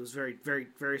know, it was very, very,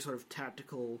 very sort of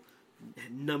tactical,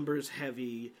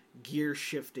 numbers-heavy,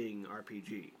 gear-shifting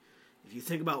RPG. If you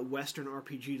think about Western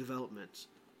RPG development,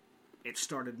 it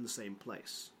started in the same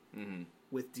place. Mm-hmm.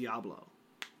 With Diablo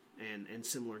and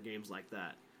similar games like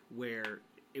that, where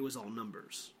it was all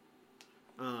numbers.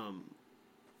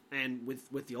 And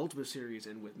with the Ultima series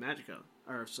and with Magicka,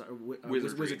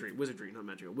 Wizardry, not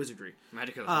Magicka, Wizardry.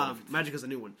 Magicka's a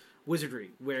new one.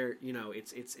 Wizardry, where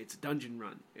it's dungeon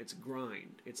run, it's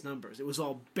grind, it's numbers. It was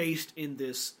all based in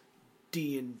this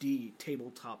D&D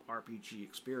tabletop RPG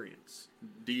experience.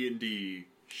 D&D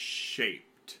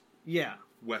shaped. Yeah.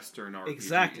 Western RPGs.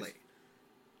 Exactly.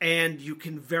 And you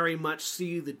can very much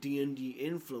see the D&D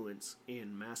influence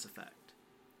in Mass Effect.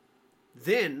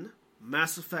 Then,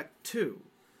 Mass Effect 2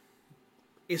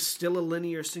 is still a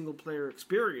linear single-player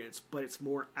experience, but it's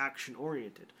more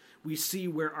action-oriented. We see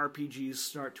where RPGs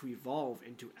start to evolve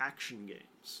into action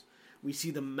games. We see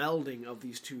the melding of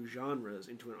these 2 genres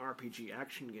into an RPG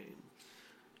action game,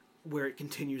 where it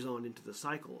continues on into the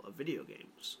cycle of video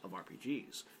games, of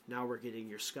RPGs. Now we're getting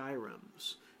your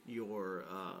Skyrims, your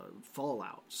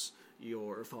Fallouts,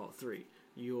 your Fallout 3,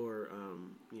 your,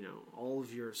 all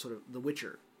of your sort of The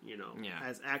Witcher,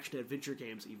 as action-adventure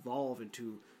games evolve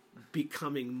into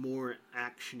becoming more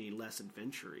actiony, less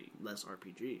adventure-y, less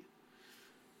RPG.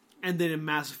 And then in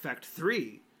Mass Effect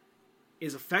 3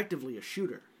 is effectively a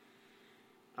shooter.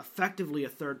 Effectively a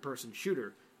third-person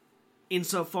shooter,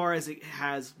 insofar as it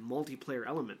has multiplayer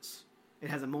elements. It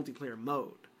has a multiplayer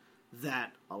mode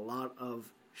that a lot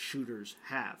of shooters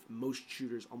have. Most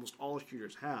shooters, almost all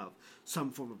shooters have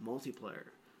some form of multiplayer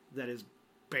that is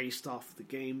based off the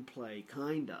gameplay,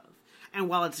 kind of. And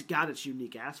while it's got its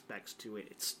unique aspects to it,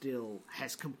 it still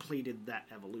has completed that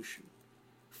evolution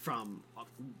from a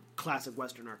classic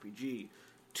Western RPG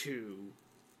to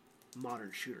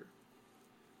modern shooter.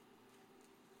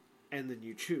 And then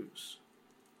you choose.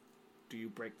 Do you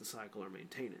break the cycle or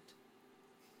maintain it?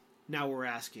 Now we're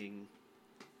asking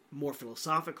more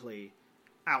philosophically,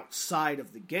 outside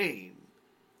of the game,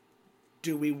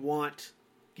 do we want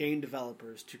game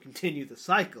developers to continue the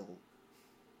cycle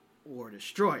or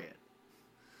destroy it?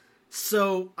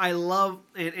 So I love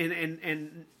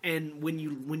and when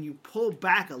you pull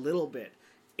back a little bit,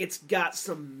 it's got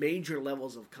some major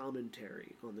levels of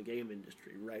commentary on the game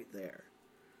industry right there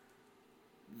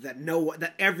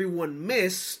that everyone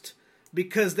missed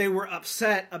because they were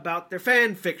upset about their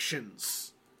fan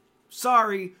fictions.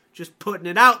 Sorry, just putting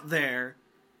it out there.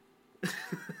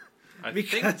 I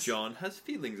think John has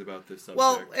feelings about this subject.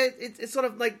 Well, it's sort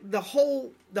of like the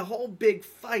whole big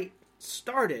fight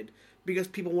started because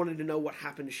people wanted to know what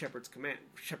happened to Shepard's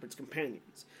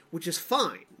companions, which is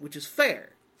fine, which is fair.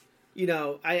 You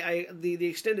know, the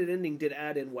extended ending did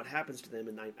add in what happens to them,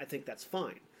 and I think that's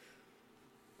fine.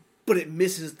 But it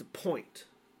misses the point.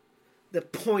 The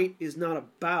point is not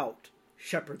about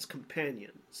Shepard's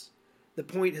companions. The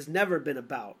point has never been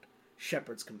about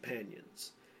Shepard's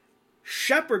companions.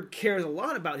 Shepard cares a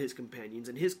lot about his companions,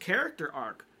 and his character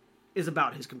arc is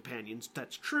about his companions.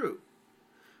 That's true.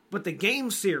 But the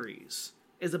game series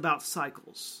is about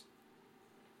cycles.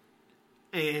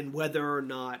 And whether or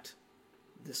not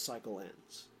this cycle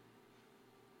ends.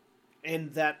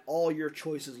 And that all your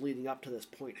choices leading up to this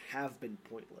point have been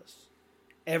pointless.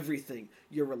 Everything,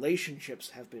 your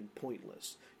relationships have been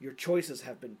pointless. Your choices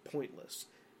have been pointless.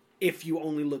 If you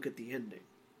only look at the ending.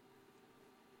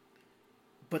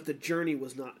 But the journey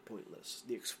was not pointless.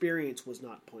 The experience was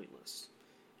not pointless.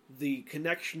 The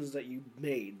connections that you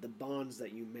made, the bonds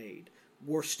that you made,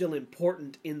 were still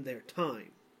important in their time.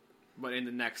 But in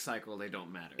the next cycle, they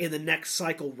don't matter. In the next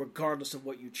cycle, regardless of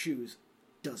what you choose,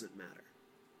 doesn't matter.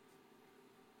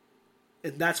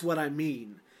 And that's what I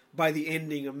mean by the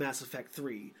ending of Mass Effect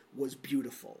 3 was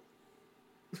beautiful.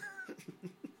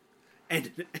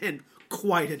 and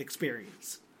quite an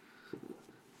experience.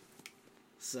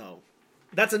 So,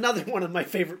 that's another one of my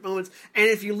favorite moments. And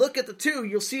if you look at the two,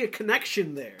 you'll see a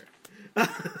connection there.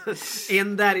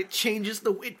 In that it changes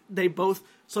they both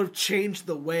sort of change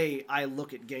the way I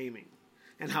look at gaming.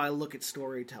 And how I look at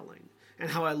storytelling.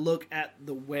 And how I look at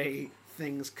the way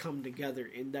things come together,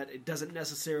 in that it doesn't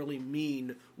necessarily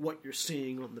mean what you're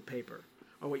seeing on the paper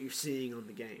or what you're seeing on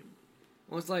the game.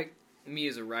 Well, it's like me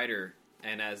as a writer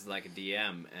and as like a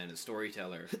DM and a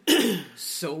storyteller.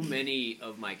 So many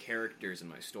of my characters and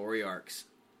my story arcs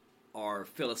are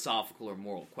philosophical or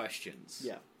moral questions.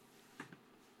 Yeah.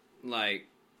 Like,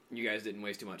 you guys didn't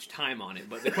waste too much time on it,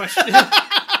 but the question,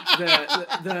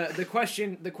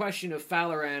 the question of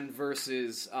Falaran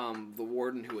versus the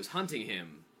warden who was hunting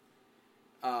him.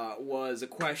 Was a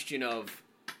question of,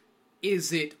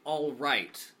 is it all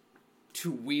right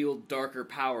to wield darker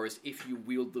powers if you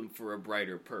wield them for a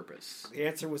brighter purpose? The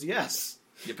answer was yes.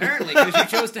 Apparently, because you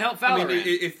chose to help Falaran. I mean,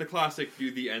 it's the classic, do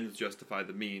the ends justify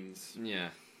the means? Yeah.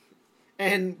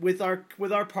 And with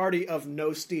our party of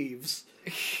no Steves,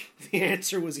 the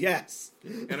answer was yes.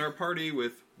 And our party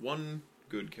with one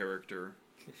good character.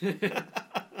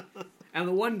 And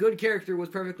the one good character was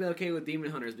perfectly okay with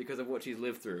demon hunters because of what she's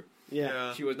lived through.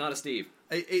 Yeah. She was not a Steve.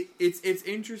 It's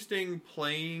interesting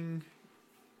playing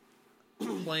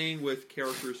with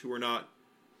characters who are not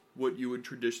what you would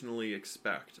traditionally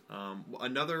expect.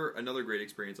 Another great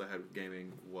experience I had with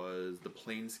gaming was the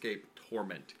Planescape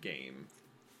Torment game,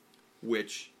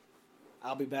 which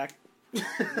I'll be back.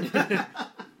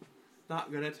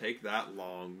 Not gonna take that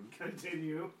long.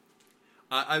 Continue.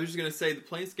 I was just gonna say the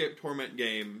Planescape Torment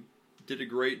game did a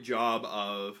great job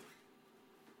of,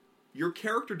 your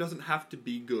character doesn't have to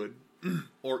be good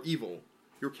or evil.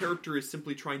 Your character is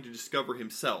simply trying to discover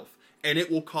himself, and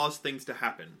it will cause things to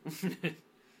happen.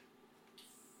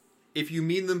 If you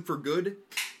mean them for good,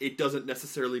 it doesn't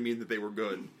necessarily mean that they were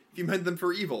good. If you meant them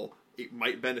for evil, it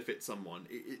might benefit someone.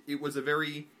 It was a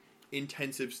very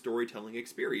intensive storytelling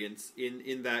experience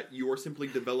in that you are simply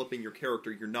developing your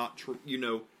character.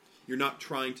 You're You're not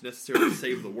trying to necessarily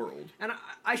save the world. And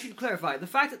I should clarify the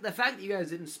fact that you guys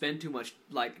didn't spend too much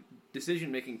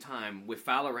decision making time with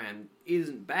Falaran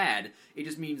isn't bad. It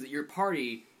just means that your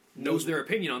party knows their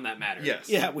opinion on that matter. Yes.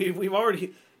 Yeah, we've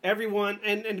already everyone,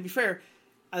 and to be fair,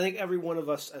 I think every one of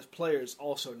us as players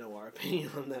also know our opinion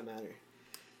on that matter.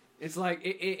 It's like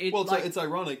it's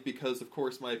ironic because, of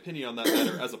course, my opinion on that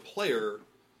matter as a player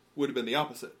would have been the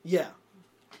opposite. Yeah.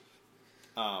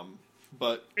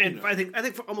 But I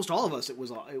think for almost all of us, it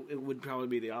would probably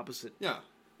be the opposite. Yeah.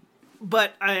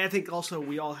 But I think also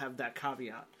we all have that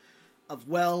caveat of,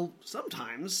 well,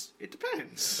 sometimes it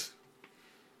depends.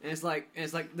 And it's like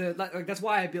that's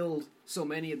why I build so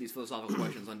many of these philosophical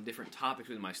questions on different topics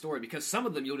within my story, because some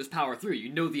of them you'll just power through.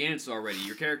 You know the answer already.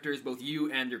 Your characters, both you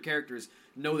and your characters,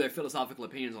 know their philosophical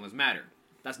opinions on this matter.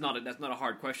 That's not a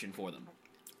hard question for them.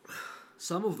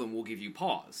 Some of them will give you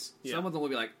pause. Yeah. Some of them will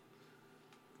be like,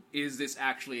 is this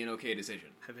actually an okay decision?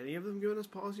 Have any of them given us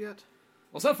pause yet?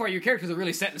 Well, so far your characters are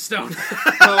really set in stone.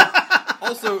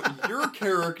 Also, your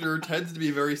character tends to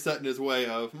be very set in his way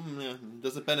of,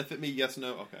 does it benefit me? Yes,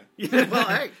 no, okay. Yeah,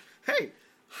 well, hey,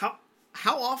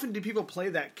 how often do people play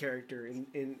that character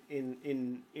in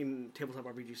tabletop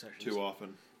RPG sessions? Too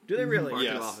often. Do they really?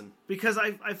 Yes. Too often. Because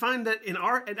I find that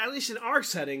at least in our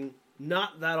setting,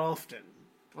 not that often.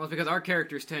 Well, it's because our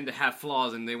characters tend to have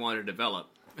flaws and they want to develop.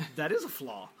 That is a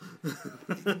flaw.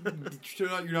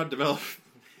 You're not developed.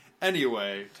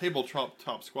 Anyway,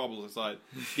 tabletop squabbles aside,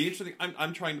 the interesting.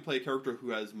 I'm trying to play a character who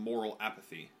has moral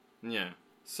apathy. Yeah.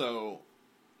 So,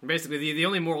 basically, the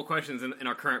only moral questions in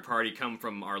our current party come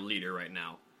from our leader right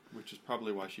now. Which is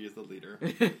probably why she is the leader.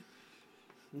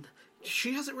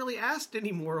 She hasn't really asked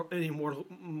any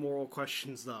moral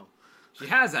questions, though. She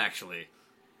has actually,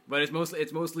 but it's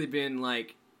mostly been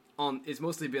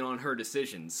on her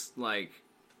decisions,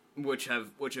 which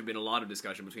have been a lot of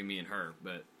discussion between me and her.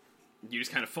 But you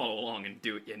just kind of follow along and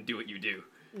do what you do.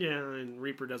 Yeah, and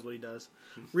Reaper does what he does.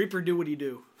 Reaper do what he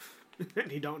do,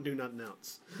 and he don't do nothing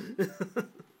else.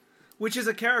 Which is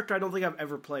a character I don't think I've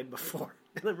ever played before,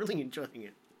 and I'm really enjoying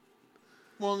it.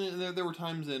 Well, there were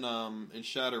times in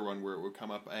Shadowrun where it would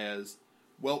come up as,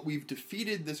 well, we've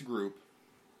defeated this group.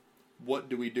 What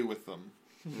do we do with them?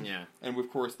 Yeah. And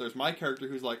of course, there's my character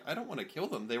who's like, I don't want to kill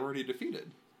them. They were already defeated.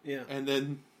 Yeah. And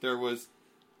then there was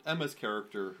Emma's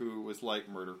character who was like,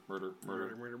 murder.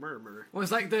 Well,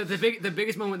 it's like the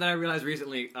biggest moment that I realized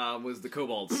recently was the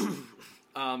kobolds,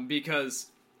 because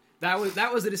that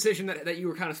was a decision that you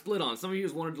were kind of split on. Some of you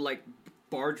just wanted to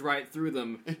barge right through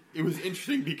them. It was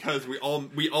interesting because we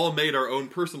all made our own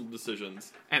personal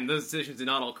decisions, and those decisions did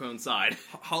not all coincide.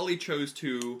 Holly chose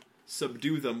to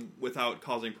subdue them without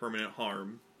causing permanent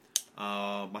harm.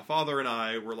 My father and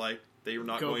I were like, they are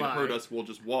not going to hurt us, we'll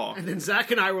just walk. And then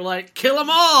Zach and I were like, kill them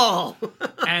all!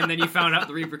 And then you found out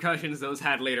the repercussions those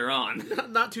had later on.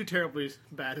 Not too terribly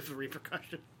bad of a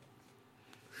repercussion.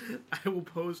 I will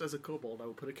pose as a kobold. I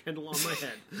will put a candle on my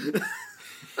head.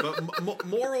 But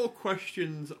moral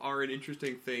questions are an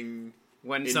interesting thing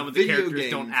when some of the characters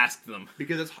don't ask them.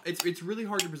 Because it's really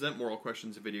hard to present moral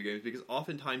questions in video games, because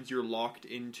oftentimes you're locked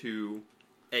into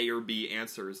A or B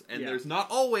answers, and there's not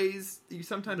always.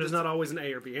 There's not always an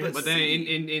A or B answer. But then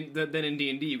in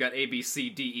D&D you've got A, B, C,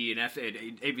 D, E, and F. A,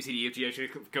 B, C, D, E, F, G. Actually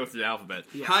go through the alphabet.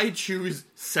 Yeah. I choose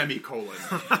semicolon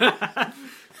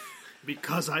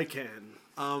because I can.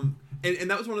 And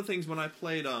that was one of the things when I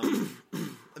played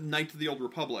Knight of the Old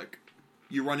Republic.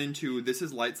 You run into, this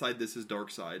is light side, this is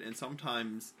dark side, and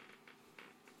sometimes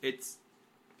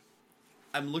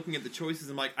I'm looking at the choices,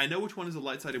 and I'm like, I know which one is the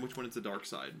light side and which one is the dark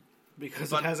side.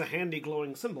 Because it has a handy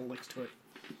glowing symbol next to it.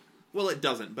 Well, it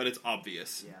doesn't, but it's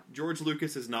obvious. Yeah. George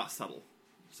Lucas is not subtle.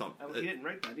 He didn't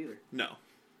write that either. No.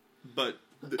 But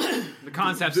the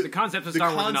concepts of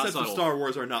Star Wars are not subtle. The concepts of Star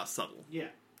Wars are not subtle. Yeah.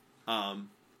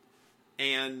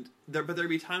 And there'd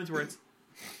be times where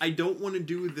I don't want to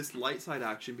do this light side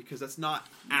action because that's not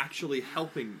actually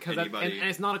helping anybody. And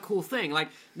it's not a cool thing. Like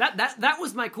that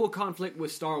was my cool conflict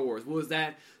with Star Wars, was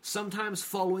that sometimes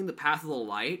following the path of the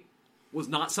light was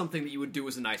not something that you would do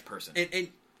as a nice person.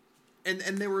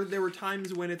 And there were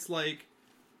times when it's like,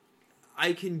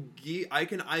 I can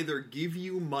either give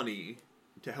you money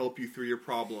to help you through your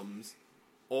problems,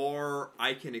 or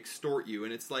I can extort you.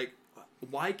 And it's like,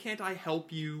 why can't I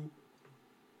help you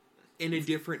in a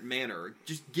different manner?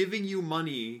 Just giving you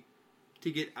money to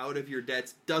get out of your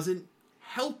debts doesn't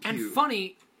help you. And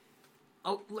funny,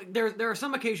 there are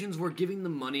some occasions where giving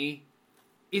them money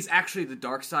is actually the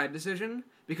dark side decision,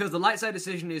 because the light side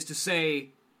decision is to say,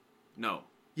 no.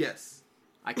 Yes.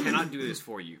 I cannot do this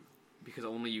for you, because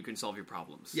only you can solve your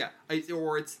problems. Yeah,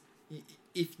 or it's,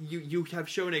 if you have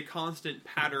shown a constant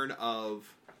pattern of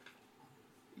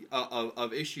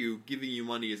of issue, giving you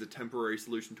money is a temporary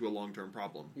solution to a long-term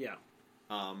problem. Yeah.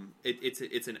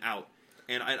 It's an out,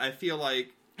 and I feel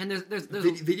like there's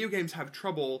video games have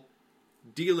trouble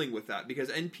dealing with that because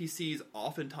NPCs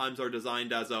oftentimes are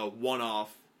designed as a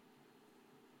one-off.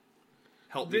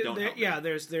 Help me, don't help me. Yeah,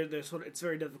 there's sort of, it's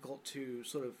very difficult to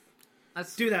sort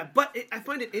of do that, but I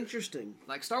find it interesting.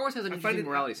 Like Star Wars has an interesting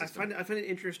morality system. I find it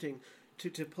interesting to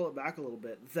pull it back a little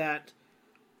bit that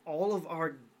all of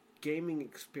our gaming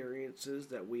experiences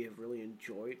that we have really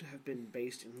enjoyed have been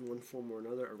based in one form or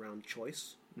another around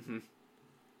choice. Mm-hmm.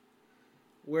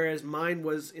 Whereas mine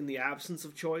was in the absence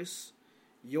of choice,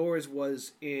 yours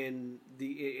was in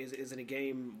is in a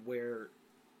game where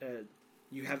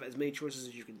you have as many choices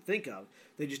as you can think of.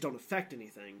 They just don't affect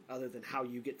anything other than how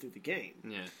you get through the game.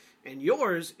 Yeah. And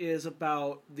yours is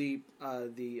about the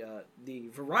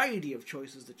variety of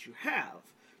choices that you have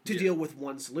to deal with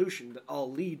one solution that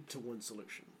all lead to one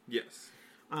solution. Yes.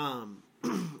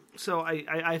 So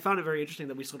I found it very interesting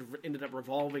that we sort of ended up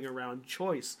revolving around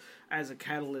choice as a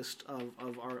catalyst of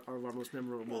our most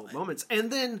memorable moments,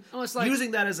 and then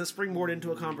using that as a springboard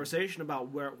into a conversation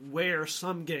about where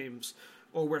some games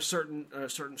or where certain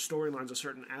storylines or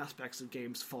certain aspects of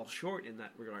games fall short in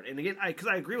that regard. And again, because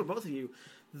I agree with both of you,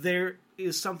 there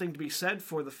is something to be said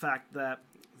for the fact that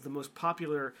the most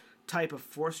popular type of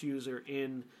Force user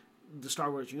in the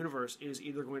Star Wars universe is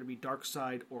either going to be dark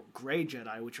side or gray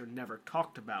Jedi, which are never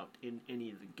talked about in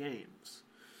any of the games.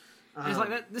 It's like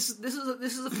that. This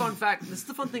is a fun fact. This is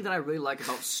the fun thing that I really like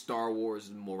about Star Wars'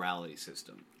 morality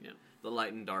system. Yeah. The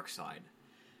light and dark side,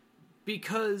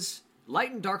 because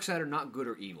light and dark side are not good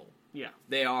or evil. Yeah,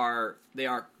 they are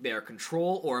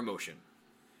control or emotion,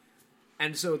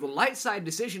 and so the light side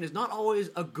decision is not always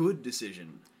a good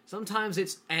decision. Sometimes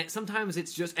it's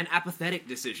just an apathetic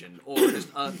decision, or just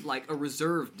a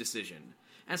reserved decision.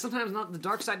 And sometimes the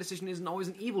dark side decision isn't always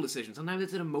an evil decision. Sometimes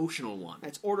it's an emotional one.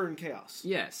 It's order and chaos.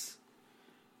 Yes.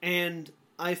 And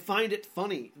I find it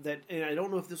funny that, and I don't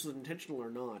know if this was intentional or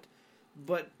not,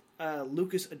 but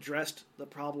Lucas addressed the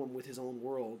problem with his own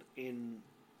world in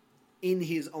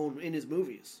his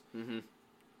movies. Mm-hmm.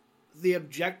 The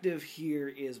objective here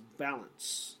is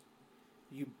balance.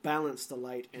 You balance the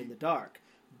light and the dark.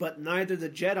 But neither the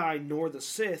Jedi nor the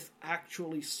Sith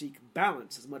actually seek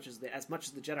balance as much as the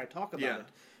Jedi talk about it.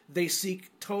 They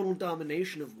seek total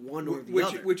domination of one or the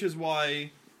other. Which is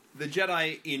why the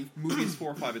Jedi in movies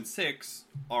 4, 5, and 6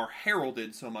 are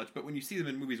heralded so much, but when you see them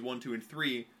in movies 1, 2, and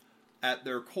 3, at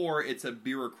their core, it's a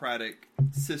bureaucratic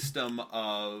system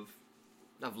of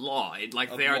law.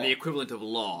 They are the equivalent of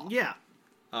law. Yeah.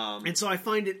 And so I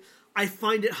find it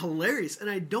hilarious,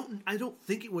 and I don't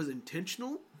think it was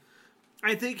intentional.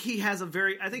 I think he has a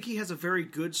very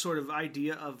good sort of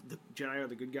idea of the Jedi are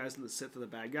the good guys and the Sith are the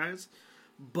bad guys.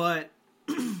 But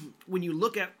when you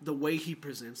look at the way he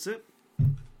presents it,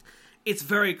 it's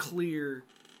very clear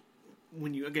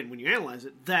when you analyze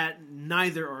it that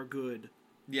neither are good.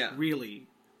 Yeah. Really,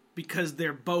 because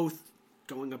they're both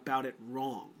going about it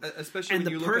wrong. Especially when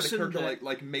you look at a character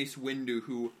like Mace Windu,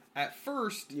 who at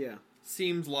first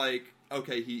seems like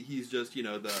okay, he's just he's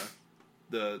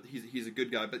a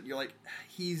good guy, but you're like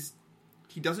he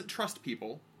doesn't trust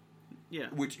people. Yeah.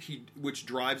 Which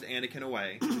drives Anakin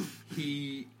away.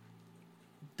 He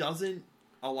doesn't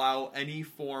allow any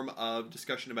form of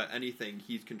discussion about anything.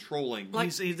 He's controlling.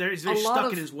 He's very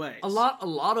stuck in his ways. A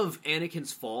lot of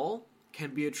Anakin's fall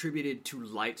can be attributed to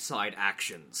light side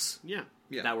actions. Yeah.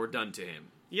 That were done to him.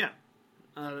 Yeah.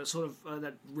 That sort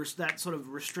of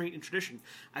restraint and tradition.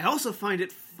 I also find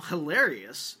it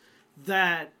hilarious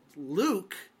that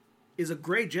Luke is a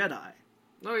gray Jedi.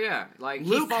 Oh yeah, Luke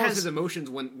he follows his emotions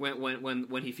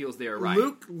when he feels they are right.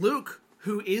 Luke,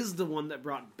 who is the one that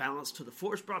brought balance to the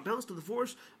Force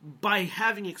by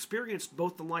having experienced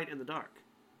both the light and the dark.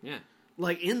 Yeah,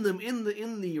 in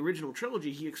the original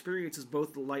trilogy, he experiences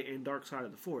both the light and dark side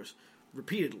of the Force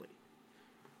repeatedly,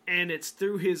 and it's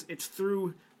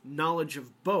through knowledge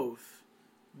of both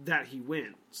that he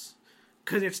wins.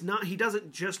 Because he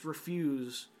doesn't just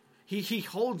refuse. He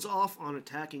holds off on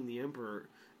attacking the Emperor,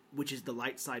 which is the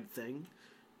light side thing,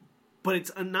 but it's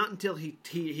not until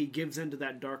he gives into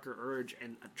that darker urge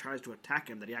and tries to attack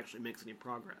him that he actually makes any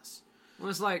progress. Well,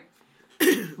 it's like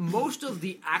most of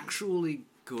the actually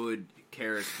good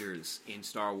characters in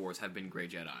Star Wars have been gray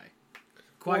Jedi.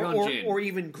 Qui-Gon Jinn. Or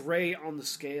even gray on the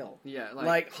scale. Yeah,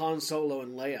 like Han Solo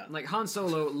and Leia. Like Han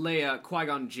Solo, Leia,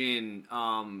 Qui-Gon Jinn,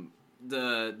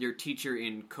 your teacher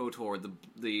in KOTOR,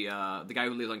 the guy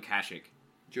who lives on Kashyyyk.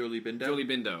 Jolie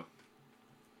Bindo.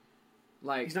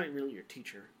 Like, he's not really your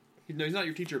teacher. No, he's not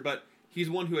your teacher, but he's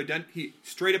one who he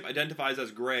straight up identifies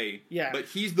as gray. Yeah. But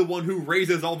he's the one who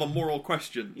raises all the moral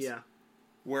questions. Yeah.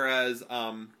 Whereas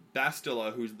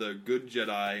Bastila, who's the good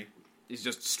Jedi, is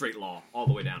just straight law all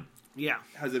the way down. Yeah.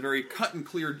 Has a very cut and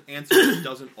clear answer that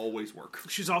doesn't always work.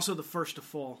 She's also the first to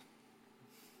fall.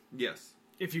 Yes.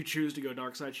 If you choose to go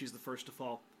dark side, she's the first to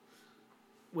fall.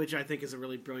 Which I think is a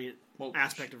really brilliant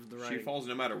aspect of the writing. She falls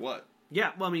no matter what.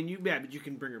 Yeah, well, I mean, but you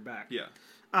can bring her back. Yeah.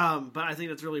 But I think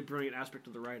that's a really brilliant aspect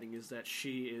of the writing is that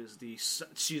she's the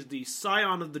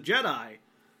scion of the Jedi,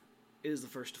 is the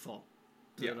first to fall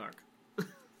to the dark.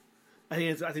 I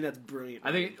think that's brilliant.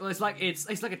 I think it's like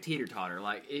a teeter totter.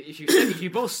 Like if you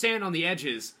both stand on the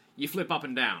edges, you flip up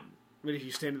and down. But if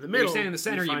you stand in the middle, if you stand in the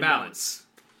center, you balance.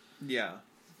 Yeah.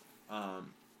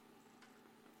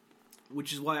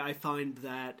 Which is why I find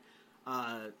that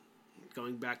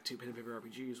going back to pen and paper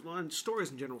RPGs, well, and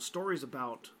stories in general, stories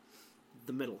about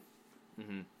the middle,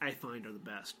 I find are the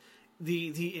best.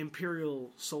 The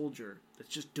Imperial soldier that's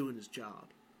just doing his job.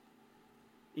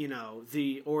 You know,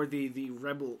 the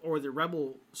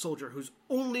rebel soldier who's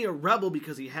only a rebel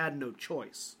because he had no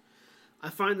choice. I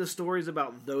find the stories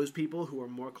about those people who are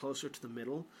more closer to the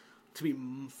middle to be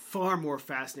far more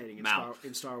fascinating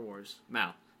in Star Wars.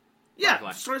 Mal. Yeah,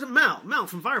 Firefly. stories of Mal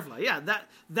from Firefly. Yeah,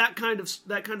 that kind of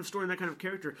story and that kind of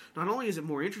character. Not only is it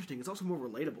more interesting, it's also more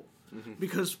relatable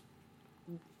because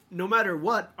no matter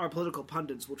what our political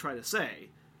pundits will try to say,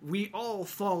 we all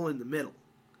fall in the middle.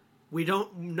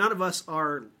 None of us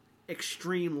are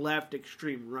extreme left,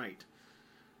 extreme right.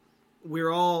 We're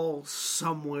all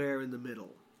somewhere in the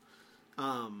middle.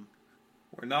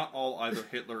 We're not all either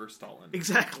Hitler or Stalin.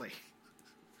 Exactly.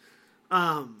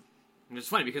 It's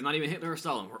funny because not even Hitler or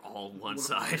Stalin were all one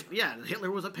side. Yeah, Hitler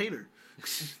was a painter.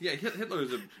 Yeah, Hitler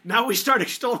is a... Now we start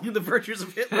extolling the virtues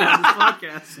of Hitler on this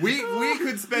podcast. We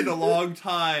could spend a long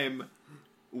time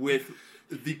with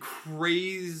the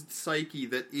crazed psyche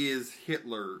that is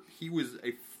Hitler. He was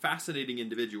a fascinating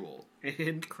individual.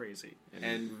 And crazy.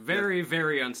 And very,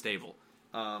 very unstable.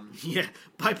 Yeah,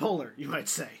 bipolar, you might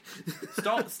say.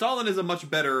 Stalin is a much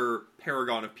better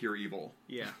paragon of pure evil.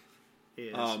 Yeah, he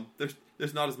is.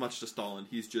 There's not as much to Stalin.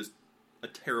 He's just a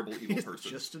terrible evil person.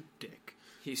 He's just a dick.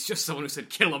 He's just someone who said,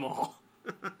 kill them all.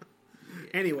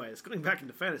 Anyways, going back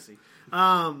into fantasy.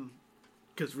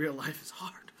 Because real life is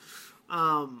hard.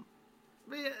 And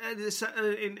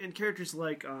characters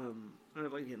like Han.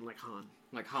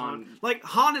 Like Han. Like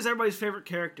Han is everybody's favorite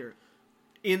character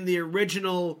in the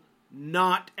original,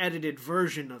 not edited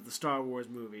version of the Star Wars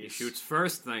movies. He shoots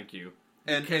first, thank you.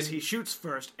 Because he shoots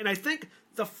first. And I think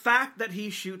the fact that he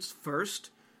shoots first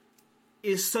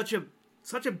is such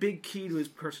a big key to his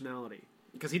personality.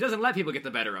 Because he doesn't let people get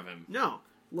the better of him. No.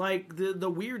 Like, the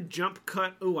weird jump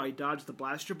cut, I dodged the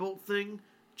blaster bolt thing,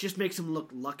 just makes him look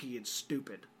lucky and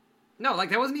stupid. No,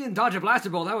 like, that wasn't even dodge a blaster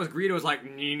bolt. That was Greedo's like...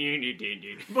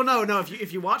 Well, no.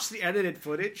 If you watch the edited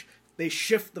footage, they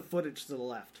shift the footage to the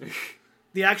left.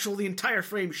 The entire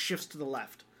frame shifts to the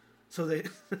left. So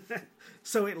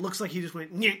so it looks like he just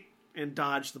went and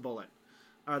dodged the bullet.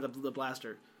 Or the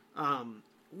blaster.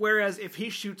 Whereas if he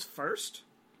shoots first,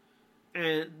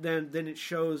 and then it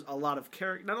shows a lot of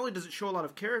character. Not only does it show a lot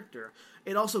of character,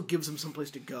 it also gives him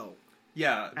someplace to go.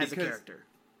 Yeah, as a character.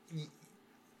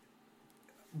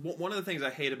 One of the things I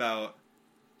hate about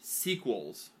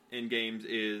sequels in games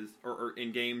or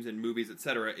in games and movies,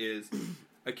 etc., is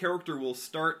a character will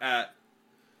start at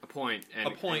a point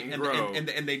and grow. And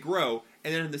they grow,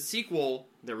 and then in the sequel,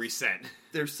 they're reset.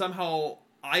 They're somehow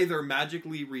either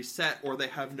magically reset or they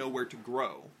have nowhere to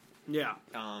grow. Yeah.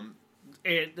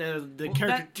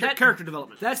 Character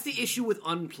development. That's the issue with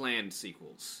unplanned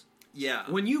sequels. Yeah.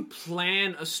 When you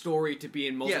plan a story to be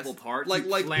in multiple parts, like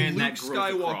plan Luke that growth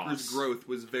Skywalker's growth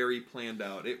was very planned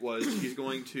out. It was he's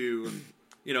going to,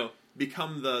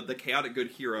 become the chaotic good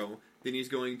hero. Then he's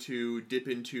going to dip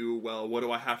into, well, what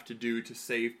do I have to do to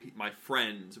save my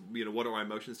friends? What are my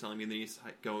emotions telling me? And then he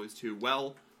goes to,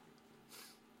 well,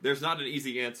 there's not an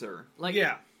easy answer. Like,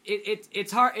 yeah.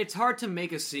 It's hard to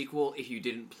make a sequel if you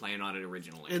didn't plan on it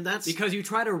originally, and that's because you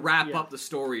try to wrap up the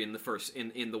story in the first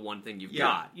in the one thing you've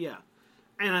got. Yeah,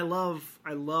 and I love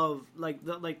like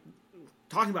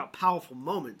talking about powerful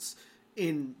moments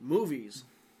in movies.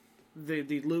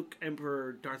 The Luke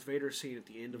Emperor Darth Vader scene at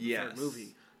the end of the third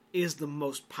movie is the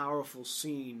most powerful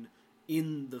scene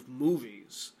in the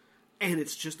movies, and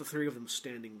it's just the three of them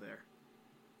standing there,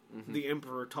 the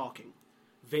Emperor talking.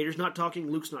 Vader's not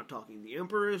talking, Luke's not talking. The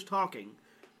Emperor is talking.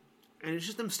 And it's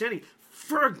just them standing.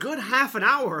 For a good half an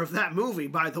hour of that movie,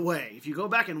 by the way, if you go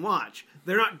back and watch,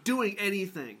 they're not doing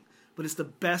anything. But it's the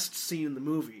best scene in the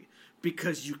movie.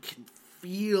 Because you can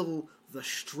feel the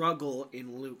struggle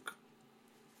in Luke.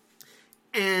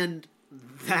 And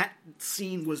that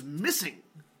scene was missing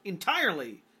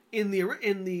entirely in the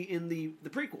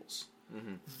prequels.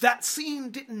 Mm-hmm. That scene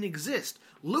didn't exist.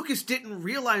 Lucas didn't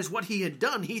realize what he had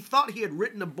done. He thought he had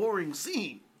written a boring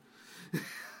scene.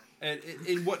 And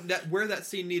where that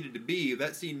scene needed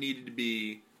to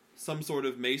be some sort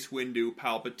of Mace Windu,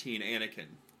 Palpatine, Anakin.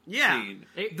 Yeah,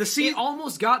 scene. It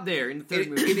almost got there in the third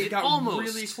movie. It got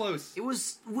almost really close. It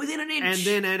was within an inch. And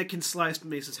then Anakin sliced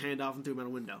Mace's hand off and threw him out a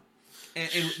window.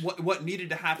 And what needed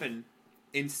to happen,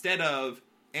 instead of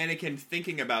Anakin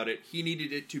thinking about it, he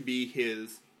needed it to be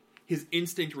his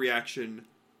instinct reaction.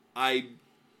 I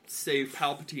saved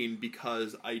Palpatine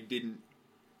because I didn't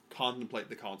contemplate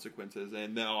the consequences,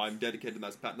 and now I'm dedicated to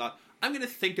that path. Not, I'm going to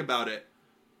think about it.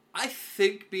 I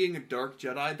think being a Dark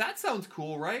Jedi, that sounds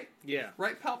cool, right? Yeah.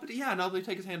 Right, Palpatine? Yeah, now they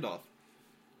take his hand off.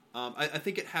 I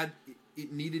think it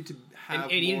needed to have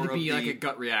it needed more to be of like a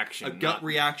gut reaction. A gut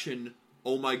reaction.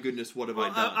 Oh my goodness, what have I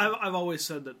done? I've always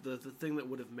said that the thing that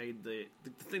would have made the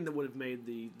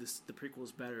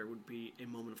prequels better would be a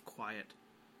moment of quiet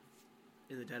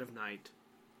in the dead of night.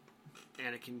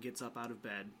 Anakin gets up out of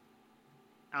bed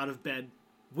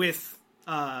with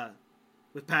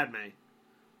Padme.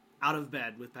 Out of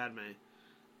bed with Padme.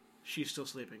 She's still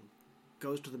sleeping.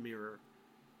 Goes to the mirror,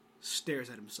 stares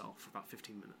at himself for about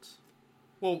 15 minutes.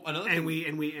 Well, another thing,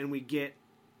 we get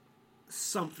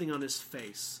something on his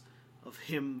face of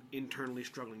him internally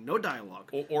struggling. No dialogue.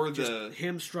 Or just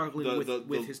him struggling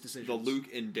with his decisions. The Luke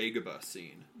and Dagobah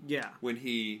scene. Yeah. When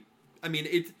he... I mean,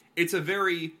 it's a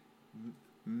very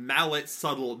mallet,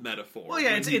 subtle metaphor. Well,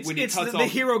 yeah, the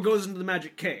hero goes into the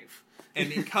magic cave. And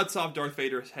he cuts off Darth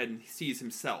Vader's head and he sees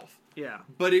himself. Yeah.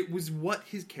 But it was what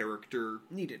his character...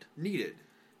 Needed.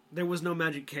 There was no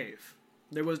magic cave.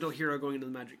 There was no hero going into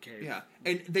the magic cave. Yeah.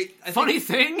 And they... Funny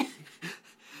thing,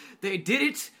 they did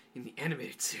it in the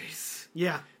animated series.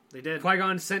 Yeah, they did.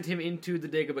 Qui-Gon sent him into the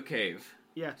Dagobah cave.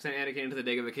 Yeah. Sent Anakin into the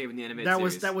Dagobah cave in the animated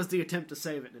series. That was the attempt to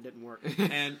save it, and it didn't work.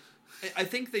 And I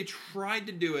think they tried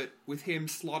to do it with him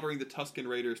slaughtering the Tusken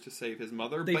Raiders to save his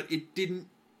mother, but it didn't...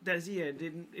 It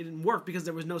didn't work because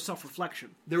there was no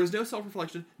self-reflection. There was no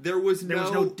self-reflection. There was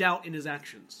no doubt in his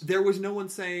actions. There was no one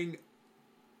saying...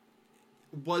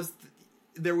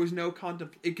 There was no and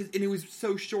it was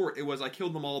so short. It was, I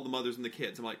killed them all, the mothers and the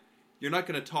kids. I'm like, you're not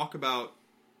going to talk about,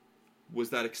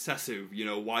 was that excessive? You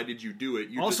know, why did you do it?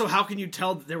 How can you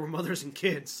tell that there were mothers and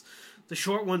kids? The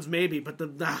short ones maybe, but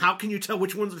how can you tell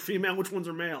which ones are female, which ones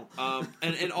are male?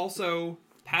 And also,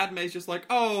 Padme's just like,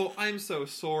 oh, I'm so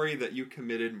sorry that you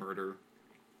committed murder.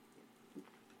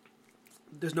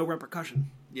 There's no repercussion.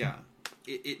 Yeah.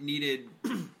 It needed...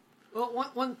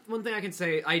 Well, one thing I can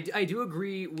say, I do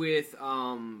agree with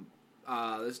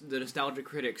the nostalgia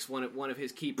critics. One of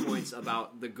his key points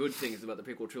about the good things about the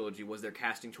prequel trilogy was their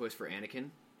casting choice for Anakin,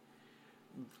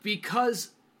 because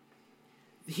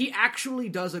he actually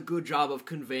does a good job of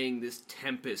conveying this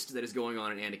tempest that is going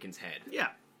on in Anakin's head. Yeah,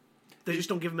 they just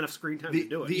don't give him enough screen time to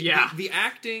do it. The actors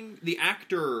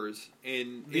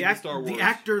in Star Wars, the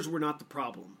actors were not the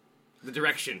problem. The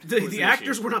direction. The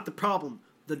actors were not the problem.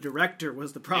 The director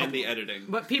was the problem. And the editing.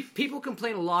 But people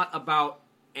complain a lot about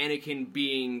Anakin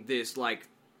being this, like,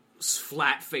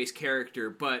 flat-faced character,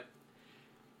 but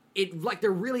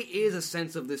there really is a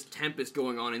sense of this tempest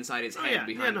going on inside his head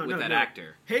with that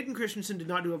actor. Hayden Christensen did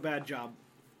not do a bad job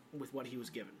with what he was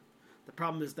given. The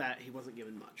problem is that he wasn't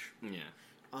given much. Yeah.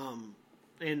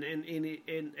 And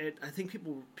I think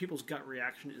people's gut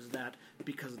reaction is that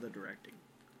because of the directing.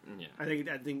 Yeah. I think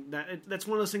that's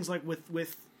one of those things, like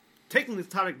with taking this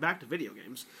topic back to video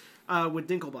games, with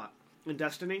Dinklebot in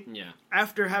Destiny. Yeah.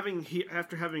 After having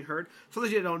heard, for those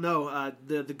of you that don't know,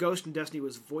 the Ghost in Destiny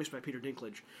was voiced by Peter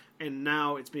Dinklage, and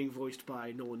now it's being voiced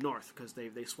by Nolan North because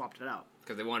they swapped it out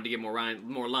because they wanted to get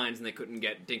more lines and they couldn't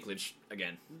get Dinklage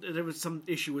again. There was some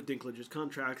issue with Dinklage's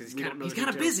contract because he's kind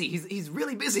of busy. He's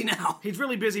really busy now. He's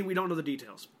really busy. We don't know the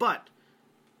details, but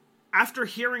after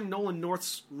hearing Nolan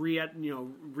North's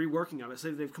reworking of it, so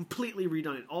they've completely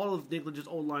redone it. All of Dinklage's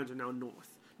old lines are now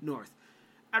North.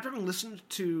 After having listened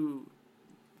to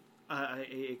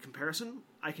a comparison,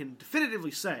 I can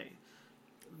definitively say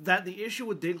that the issue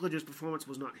with Dinklage's performance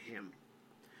was not him.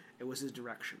 It was his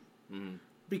direction. Mm.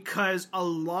 Because a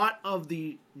lot of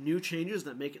the new changes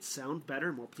that make it sound better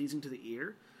and more pleasing to the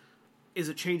ear is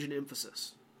a change in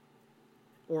emphasis.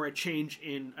 Or a change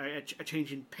in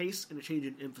pace and a change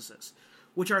in emphasis,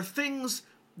 which are things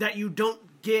that you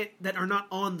don't get that are not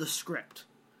on the script.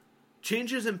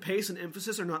 Changes in pace and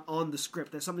emphasis are not on the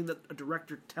script. That's something that a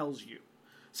director tells you.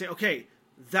 Say, okay,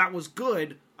 that was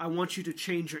good. I want you to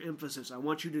change your emphasis. I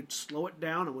want you to slow it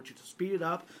down. I want you to speed it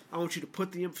up. I want you to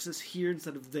put the emphasis here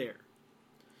instead of there.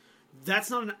 That's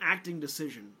not an acting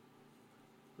decision.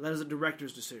 That is a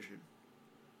director's decision.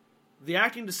 The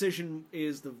acting decision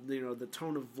is the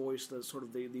tone of voice, the sort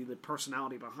of the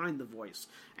personality behind the voice,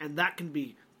 and that can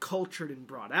be cultured and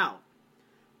brought out.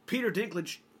 Peter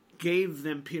Dinklage gave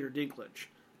them Peter Dinklage.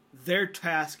 Their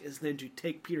task is then to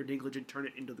take Peter Dinklage and turn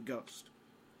it into the Ghost,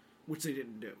 which they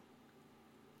didn't do.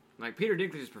 Like, Peter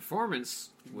Dinklage's performance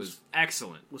was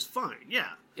excellent. Was fine, yeah.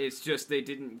 It's just they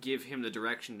didn't give him the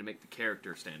direction to make the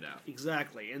character stand out.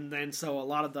 Exactly, and then so a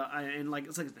lot of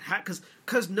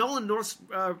because Nolan North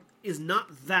is not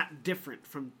that different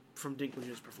from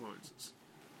Dinklage's performances.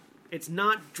 It's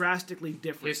not drastically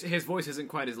different. His voice isn't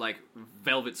quite as like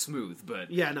velvet smooth, but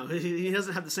yeah, no, he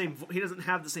doesn't have the same. He doesn't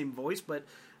have the same voice, but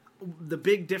the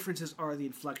big differences are the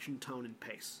inflection, tone, and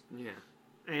pace. Yeah.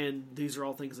 And these are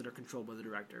all things that are controlled by the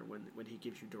director when he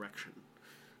gives you direction.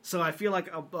 So I feel like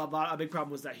a big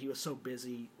problem was that he was so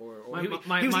busy, or he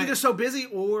was either so busy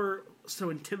or so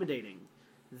intimidating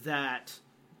that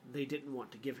they didn't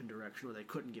want to give him direction, or they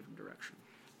couldn't give him direction.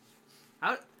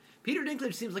 Peter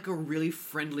Dinklage seems like a really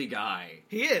friendly guy.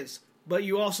 He is, but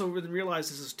you also realize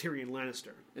this is Tyrion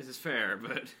Lannister. This is fair,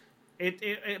 but it's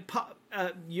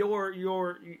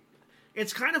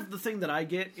kind of the thing that I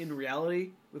get in reality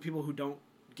with people who don't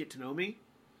get to know me,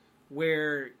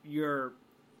 where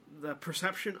the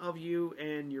perception of you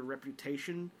and your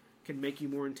reputation can make you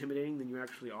more intimidating than you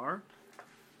actually are.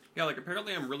 Yeah, like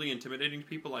apparently I'm really intimidating to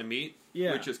people I meet,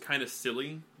 which is kind of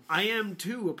silly. I am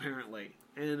too, apparently,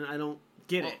 and I don't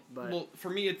get it. But for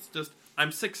me, it's just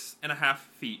I'm 6.5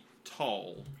 feet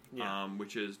tall, yeah.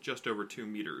 Which is just over 2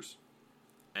 meters,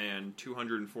 and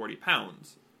 240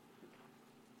 pounds.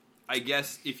 I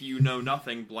guess if you know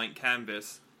nothing, blank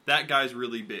canvas, that guy's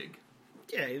really big.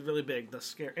 Yeah, he's really big. That's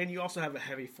scary. And you also have a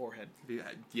heavy forehead.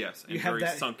 Yes, and very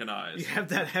sunken eyes. You have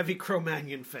that heavy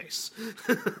Cro-Magnon face.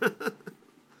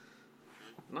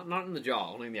 Not in the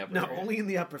jaw, only in the upper. No, only in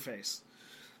the upper face.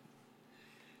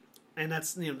 And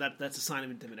that's that's a sign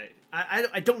of intimidating.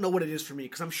 I don't know what it is for me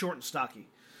because I'm short and stocky.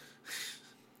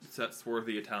 It's that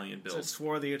swarthy Italian build. It's that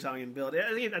swarthy Italian build.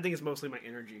 I think it's mostly my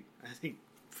energy. I think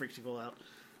freaks people out.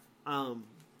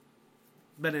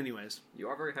 But anyways, you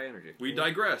are very high energy. We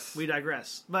digress.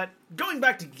 But going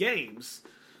back to games,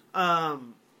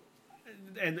 and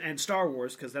Star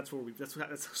Wars, because that's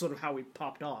sort of how we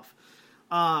popped off.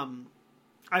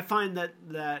 I find that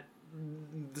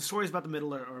the stories about the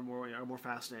middle are more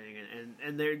fascinating,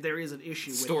 and there is an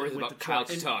issue with stories about Kyle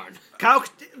Katarn.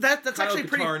 That's actually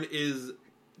pretty. Kyle Katarn is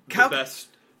the best.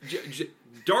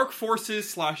 Dark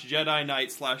Forces / Jedi Knight /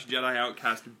 Jedi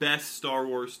Outcast best Star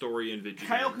Wars story in video games.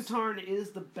 Kyle Katarn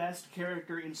is the best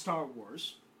character in Star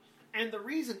Wars, and the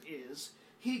reason is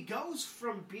he goes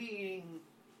from being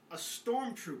a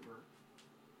stormtrooper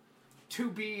to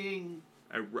being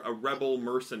a rebel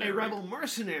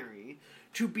mercenary,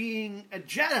 to being a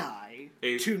Jedi,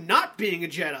 to not being a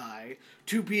Jedi,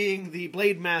 to being the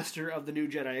Blade Master of the new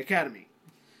Jedi Academy.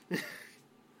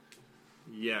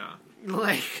 Yeah.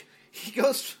 Like, he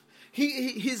goes...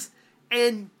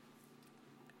 And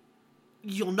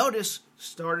you'll notice,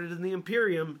 started in the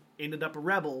Imperium, ended up a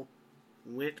rebel,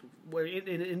 was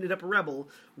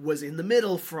in the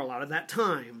middle for a lot of that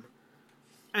time.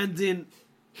 And then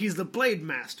he's the Blade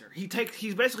Master. He's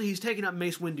taking up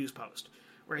Mace Windu's post,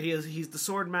 where he's the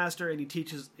sword master, and he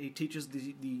teaches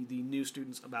the new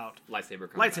students about lightsaber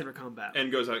combat,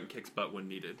 and goes out and kicks butt when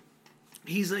needed.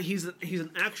 He's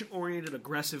an action oriented,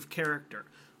 aggressive character,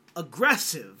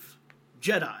 aggressive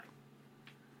Jedi,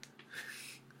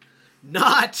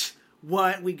 not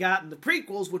what we got in the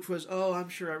prequels, which was, I'm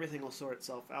sure everything will sort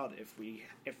itself out if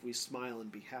we smile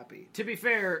and be happy. To be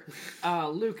fair,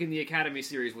 Luke in the Academy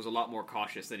series was a lot more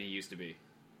cautious than he used to be.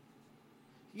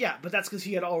 Yeah, but that's because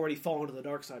he had already fallen to the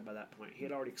dark side by that point. He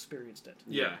had already experienced it.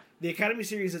 Yeah. The Academy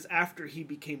series is after he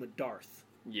became a Darth.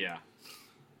 Yeah.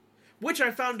 Which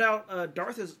I found out,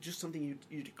 Darth is just something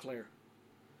you declare.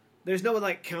 There's no,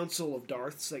 council of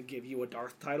Darths that give you a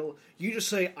Darth title. You just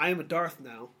say, I am a Darth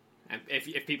now. And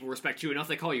if people respect you enough,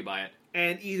 they call you by it.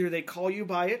 And either they call you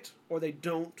by it, or they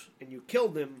don't, and you kill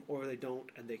them, or they don't,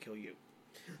 and they kill you.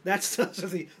 Those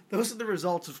are the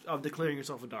results of declaring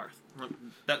yourself a Darth.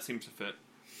 That seems to fit.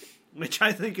 Which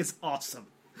I think is awesome.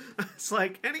 It's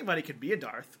like, anybody can be a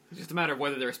Darth. It's just a matter of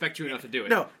whether they respect you enough to do it.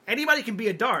 No, anybody can be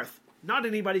a Darth. Not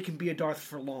anybody can be a Darth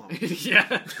for long.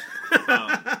 Yeah.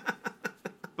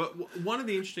 But one of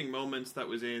the interesting moments that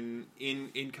was in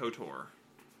KOTOR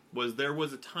was there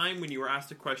was a time when you were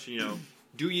asked a question,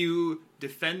 do you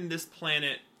defend this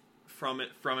planet from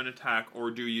an attack,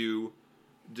 or do you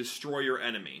destroy your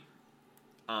enemy?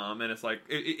 And it's like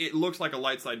it looks like a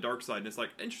light side, dark side, and it's like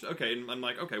okay. And I'm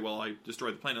like, okay, well, I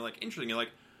destroyed the planet. Like, interesting. And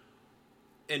like,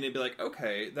 and it'd be like,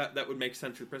 okay, that would make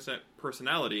sense with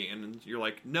personality. And you're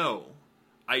like, no,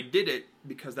 I did it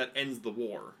because that ends the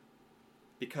war.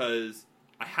 Because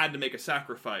I had to make a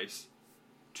sacrifice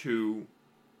to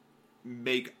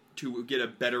get a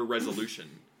better resolution.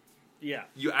 Yeah.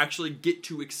 You actually get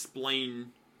to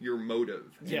explain your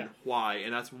motive and why,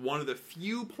 and that's one of the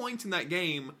few points in that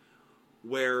game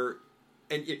where,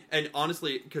 and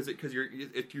honestly, because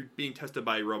if you're being tested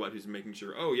by a robot who's making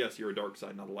sure, oh yes, you're a dark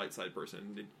side, not a light side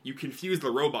person, you confuse the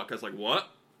robot because like, what?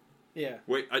 Yeah.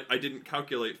 Wait, I didn't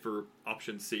calculate for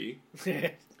option C.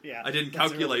 Yeah. I didn't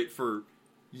calculate for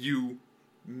you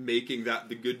making that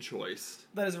the good choice.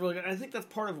 That is really good. I think that's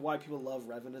part of why people love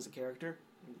Revan as a character.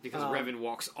 Because Revan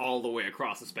walks all the way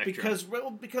across the spectrum.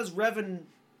 Because Revan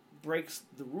breaks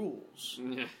the rules.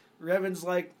 Yeah. Revan's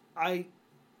like,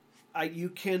 you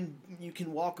can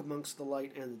walk amongst the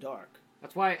light and the dark.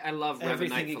 That's why I love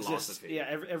Everything Revanite exists. philosophy.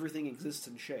 Yeah, everything exists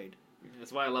in shade.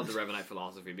 That's why I love the Revanite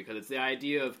philosophy, because it's the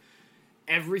idea of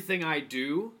everything I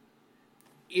do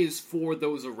is for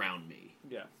those around me.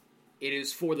 Yeah. It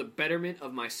is for the betterment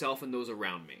of myself and those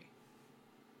around me.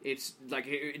 It's like,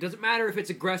 it doesn't matter if it's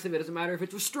aggressive, it doesn't matter if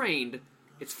it's restrained,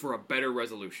 it's for a better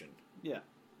resolution. Yeah.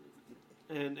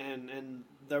 And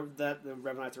the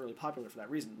Revanites are really popular for that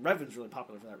reason. Revan's really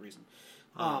popular for that reason.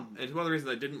 It's one of the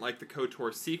reasons I didn't like the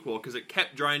KOTOR sequel, because it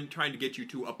kept trying to get you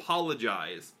to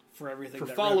apologize for everything for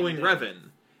that following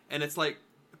Revan. And it's like,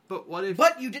 but what if...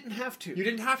 But you didn't have to. You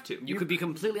didn't have to. You could be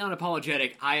completely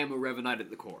unapologetic, I am a Revanite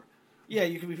at the core. Yeah,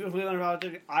 you can be completely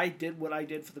unapologetic. I did what I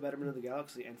did for the betterment of the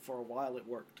galaxy, and for a while it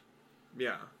worked.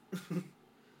 Yeah.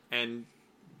 And...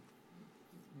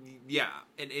 Yeah,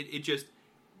 and it just...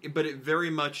 But it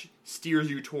very much steers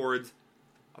you towards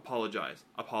apologize.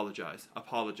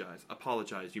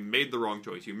 You made the wrong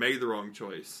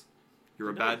choice. You're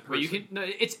a bad person. But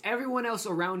it's everyone else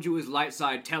around you is light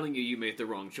side telling you made the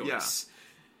wrong choice.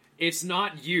 Yeah. It's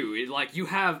not you. You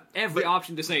have every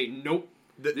option to say, nope,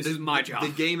 this is my job. The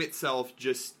game itself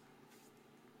just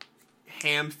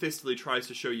ham-fistedly tries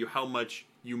to show you how much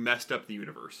you messed up the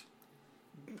universe.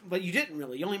 But you didn't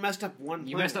really. You only messed up one planet.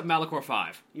 You messed up Malachor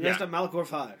 5. You messed up Malachor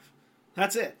 5.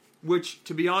 That's it. Which,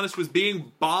 to be honest, was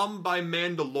being bombed by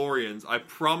Mandalorians. I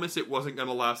promise it wasn't going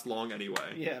to last long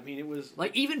anyway. Yeah, I mean, it was...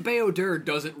 even Bao-Dur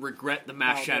doesn't regret the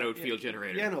mass shadowed field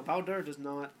generator. Yeah, no, Bao-Dur does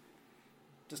not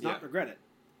regret it.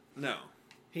 No.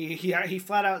 He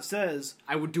flat out says...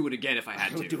 I would do it again if I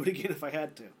had to. I would do it again if I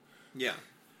had to. Yeah.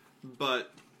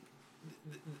 But...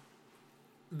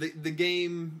 The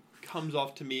game comes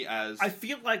off to me as... I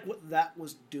feel like what that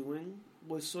was doing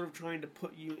was sort of trying to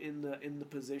put you in the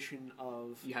position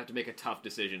of... You have to make a tough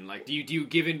decision. Do you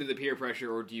give in to the peer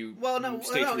pressure, or do you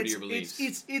stay true to your beliefs?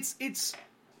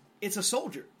 It's a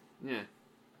soldier. Yeah.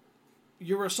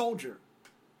 You're a soldier.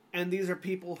 And these are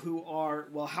people who are...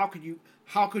 Well, how could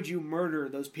you murder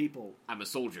those people? I'm a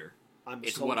soldier.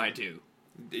 It's what I do.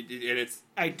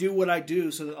 I do what I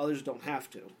do so that others don't have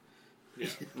to. Yeah.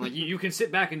 You can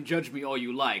sit back and judge me all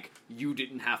you like. You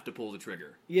didn't have to pull the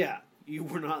trigger. Yeah, you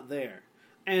were not there,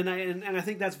 and I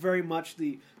think that's very much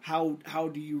the how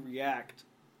do you react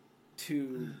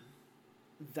to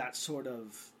that sort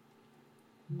of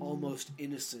almost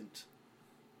innocent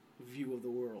view of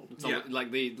the world. It's almost,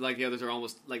 the others are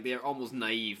almost they are almost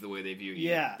naive the way they view you.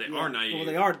 Yeah, they are naive.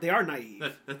 Well, they are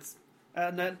naive. That's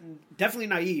definitely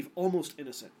naive, almost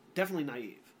innocent. Definitely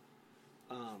naive.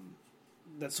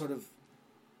 That sort of.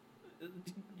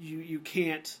 You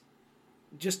can't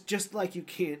just like you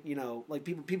can't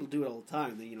people do it all the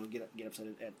time. They get upset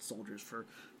at soldiers for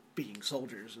being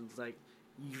soldiers, and it's like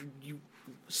you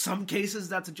some cases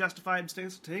that's a justified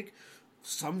stance to take,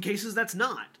 some cases that's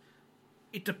not.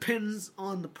 It depends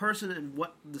on the person and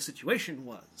what the situation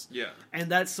was. Yeah, and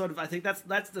that's sort of I think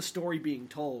that's the story being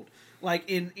told. Like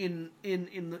in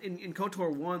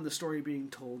KOTOR 1, the story being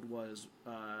told was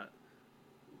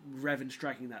Revan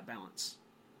striking that balance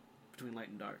between light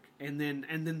and dark, and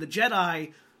then the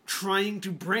Jedi trying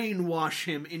to brainwash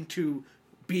him into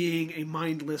being a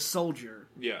mindless soldier.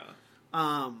 Yeah.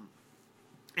 And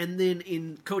then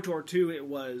in KOTOR 2, it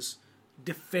was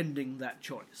defending that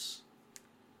choice.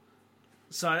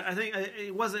 So I think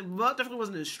it definitely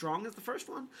wasn't as strong as the first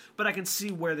one, but I can see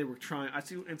where they were trying. I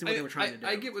see what they were trying to do.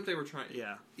 I get what they were trying.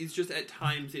 Yeah. It's just at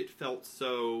times it felt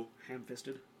so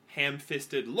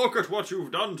ham-fisted. Look at what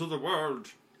you've done to the world.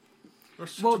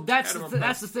 Well, that's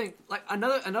the thing. Like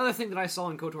another thing that I saw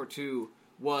in KOTOR 2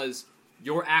 was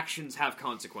your actions have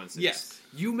consequences. Yes.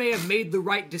 You may have made the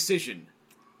right decision,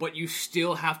 but you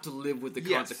still have to live with the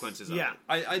consequences of it.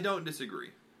 I don't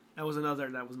disagree. That was another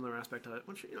aspect of it,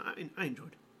 which I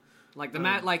enjoyed. Like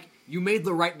you made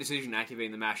the right decision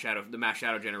activating the mass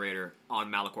shadow generator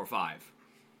on Malachor 5.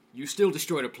 You still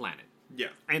destroyed a planet. Yeah.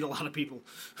 And a lot of people.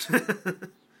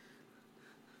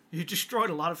 You destroyed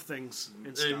a lot of things.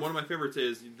 And one of my favorites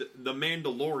is the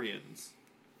Mandalorians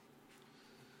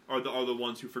are the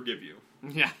ones who forgive you.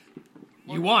 Yeah.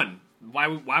 You won.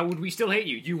 Why would we still hate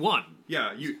you? You won.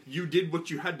 Yeah, you did what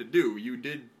you had to do. You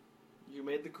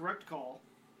made the correct call.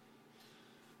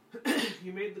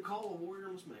 You made the call a warrior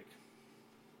must make.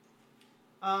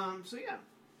 So yeah,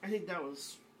 I think that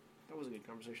was a good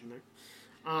conversation there.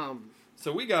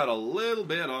 So we got a little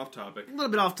bit off topic. A little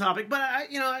bit off topic, but I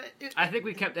think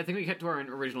we kept to our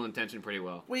original intention pretty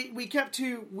well. We kept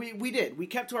to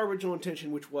our original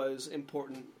intention, which was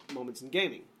important moments in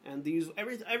gaming, and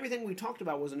everything we talked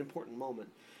about was an important moment,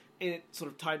 and it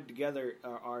sort of tied together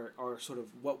our sort of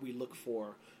what we look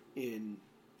for in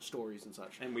stories and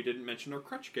such. And we didn't mention our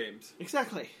crutch games.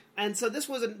 Exactly. And so this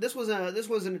was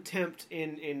an attempt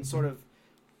in sort of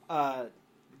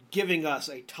giving us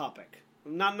a topic.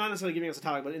 Not necessarily giving us a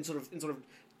topic, but in sort of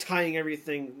tying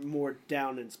everything more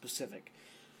down and specific.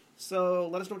 So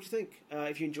let us know what you think.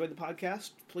 If you enjoyed the podcast,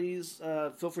 please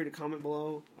feel free to comment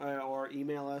below or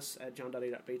email us at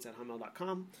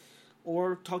john.a.bates@hotmail.com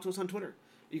or talk to us on Twitter.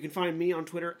 You can find me on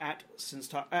Twitter at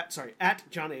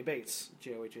John A. Bates,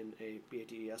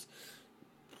 JohnABates.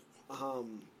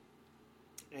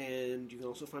 And you can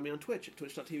also find me on Twitch at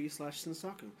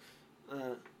twitch.tv/Sinsaku.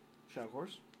 Shadow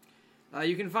Course.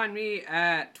 You can find me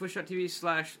at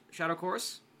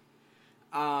twitch.tv/ShadowCourse.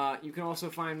 You can also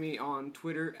find me on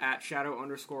Twitter at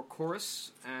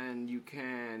shadow_chorus, and you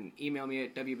can email me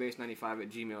at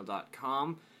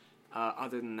wbase95@gmail.com.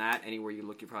 Other than that, anywhere you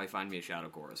look, you'll probably find me at Shadow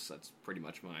Chorus. That's pretty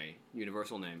much my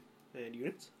universal name. And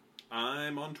Units?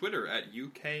 I'm on Twitter at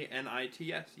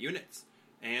UKNITS, Units.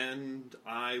 And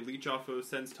I leech off of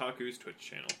Senstaku's Twitch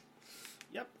channel.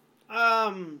 Yep.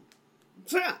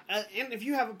 So yeah, and if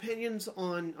you have opinions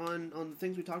on the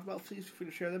things we talked about, please feel free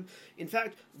to share them. In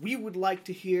fact, we would like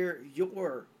to hear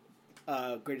your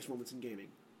greatest moments in gaming.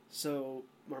 So,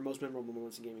 our most memorable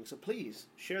moments in gaming. So please,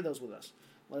 share those with us.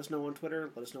 Let us know on Twitter,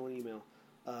 let us know on email,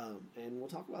 and we'll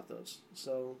talk about those.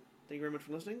 So, thank you very much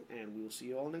for listening, and we will see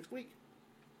you all next week.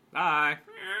 Bye.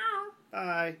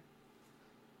 Bye.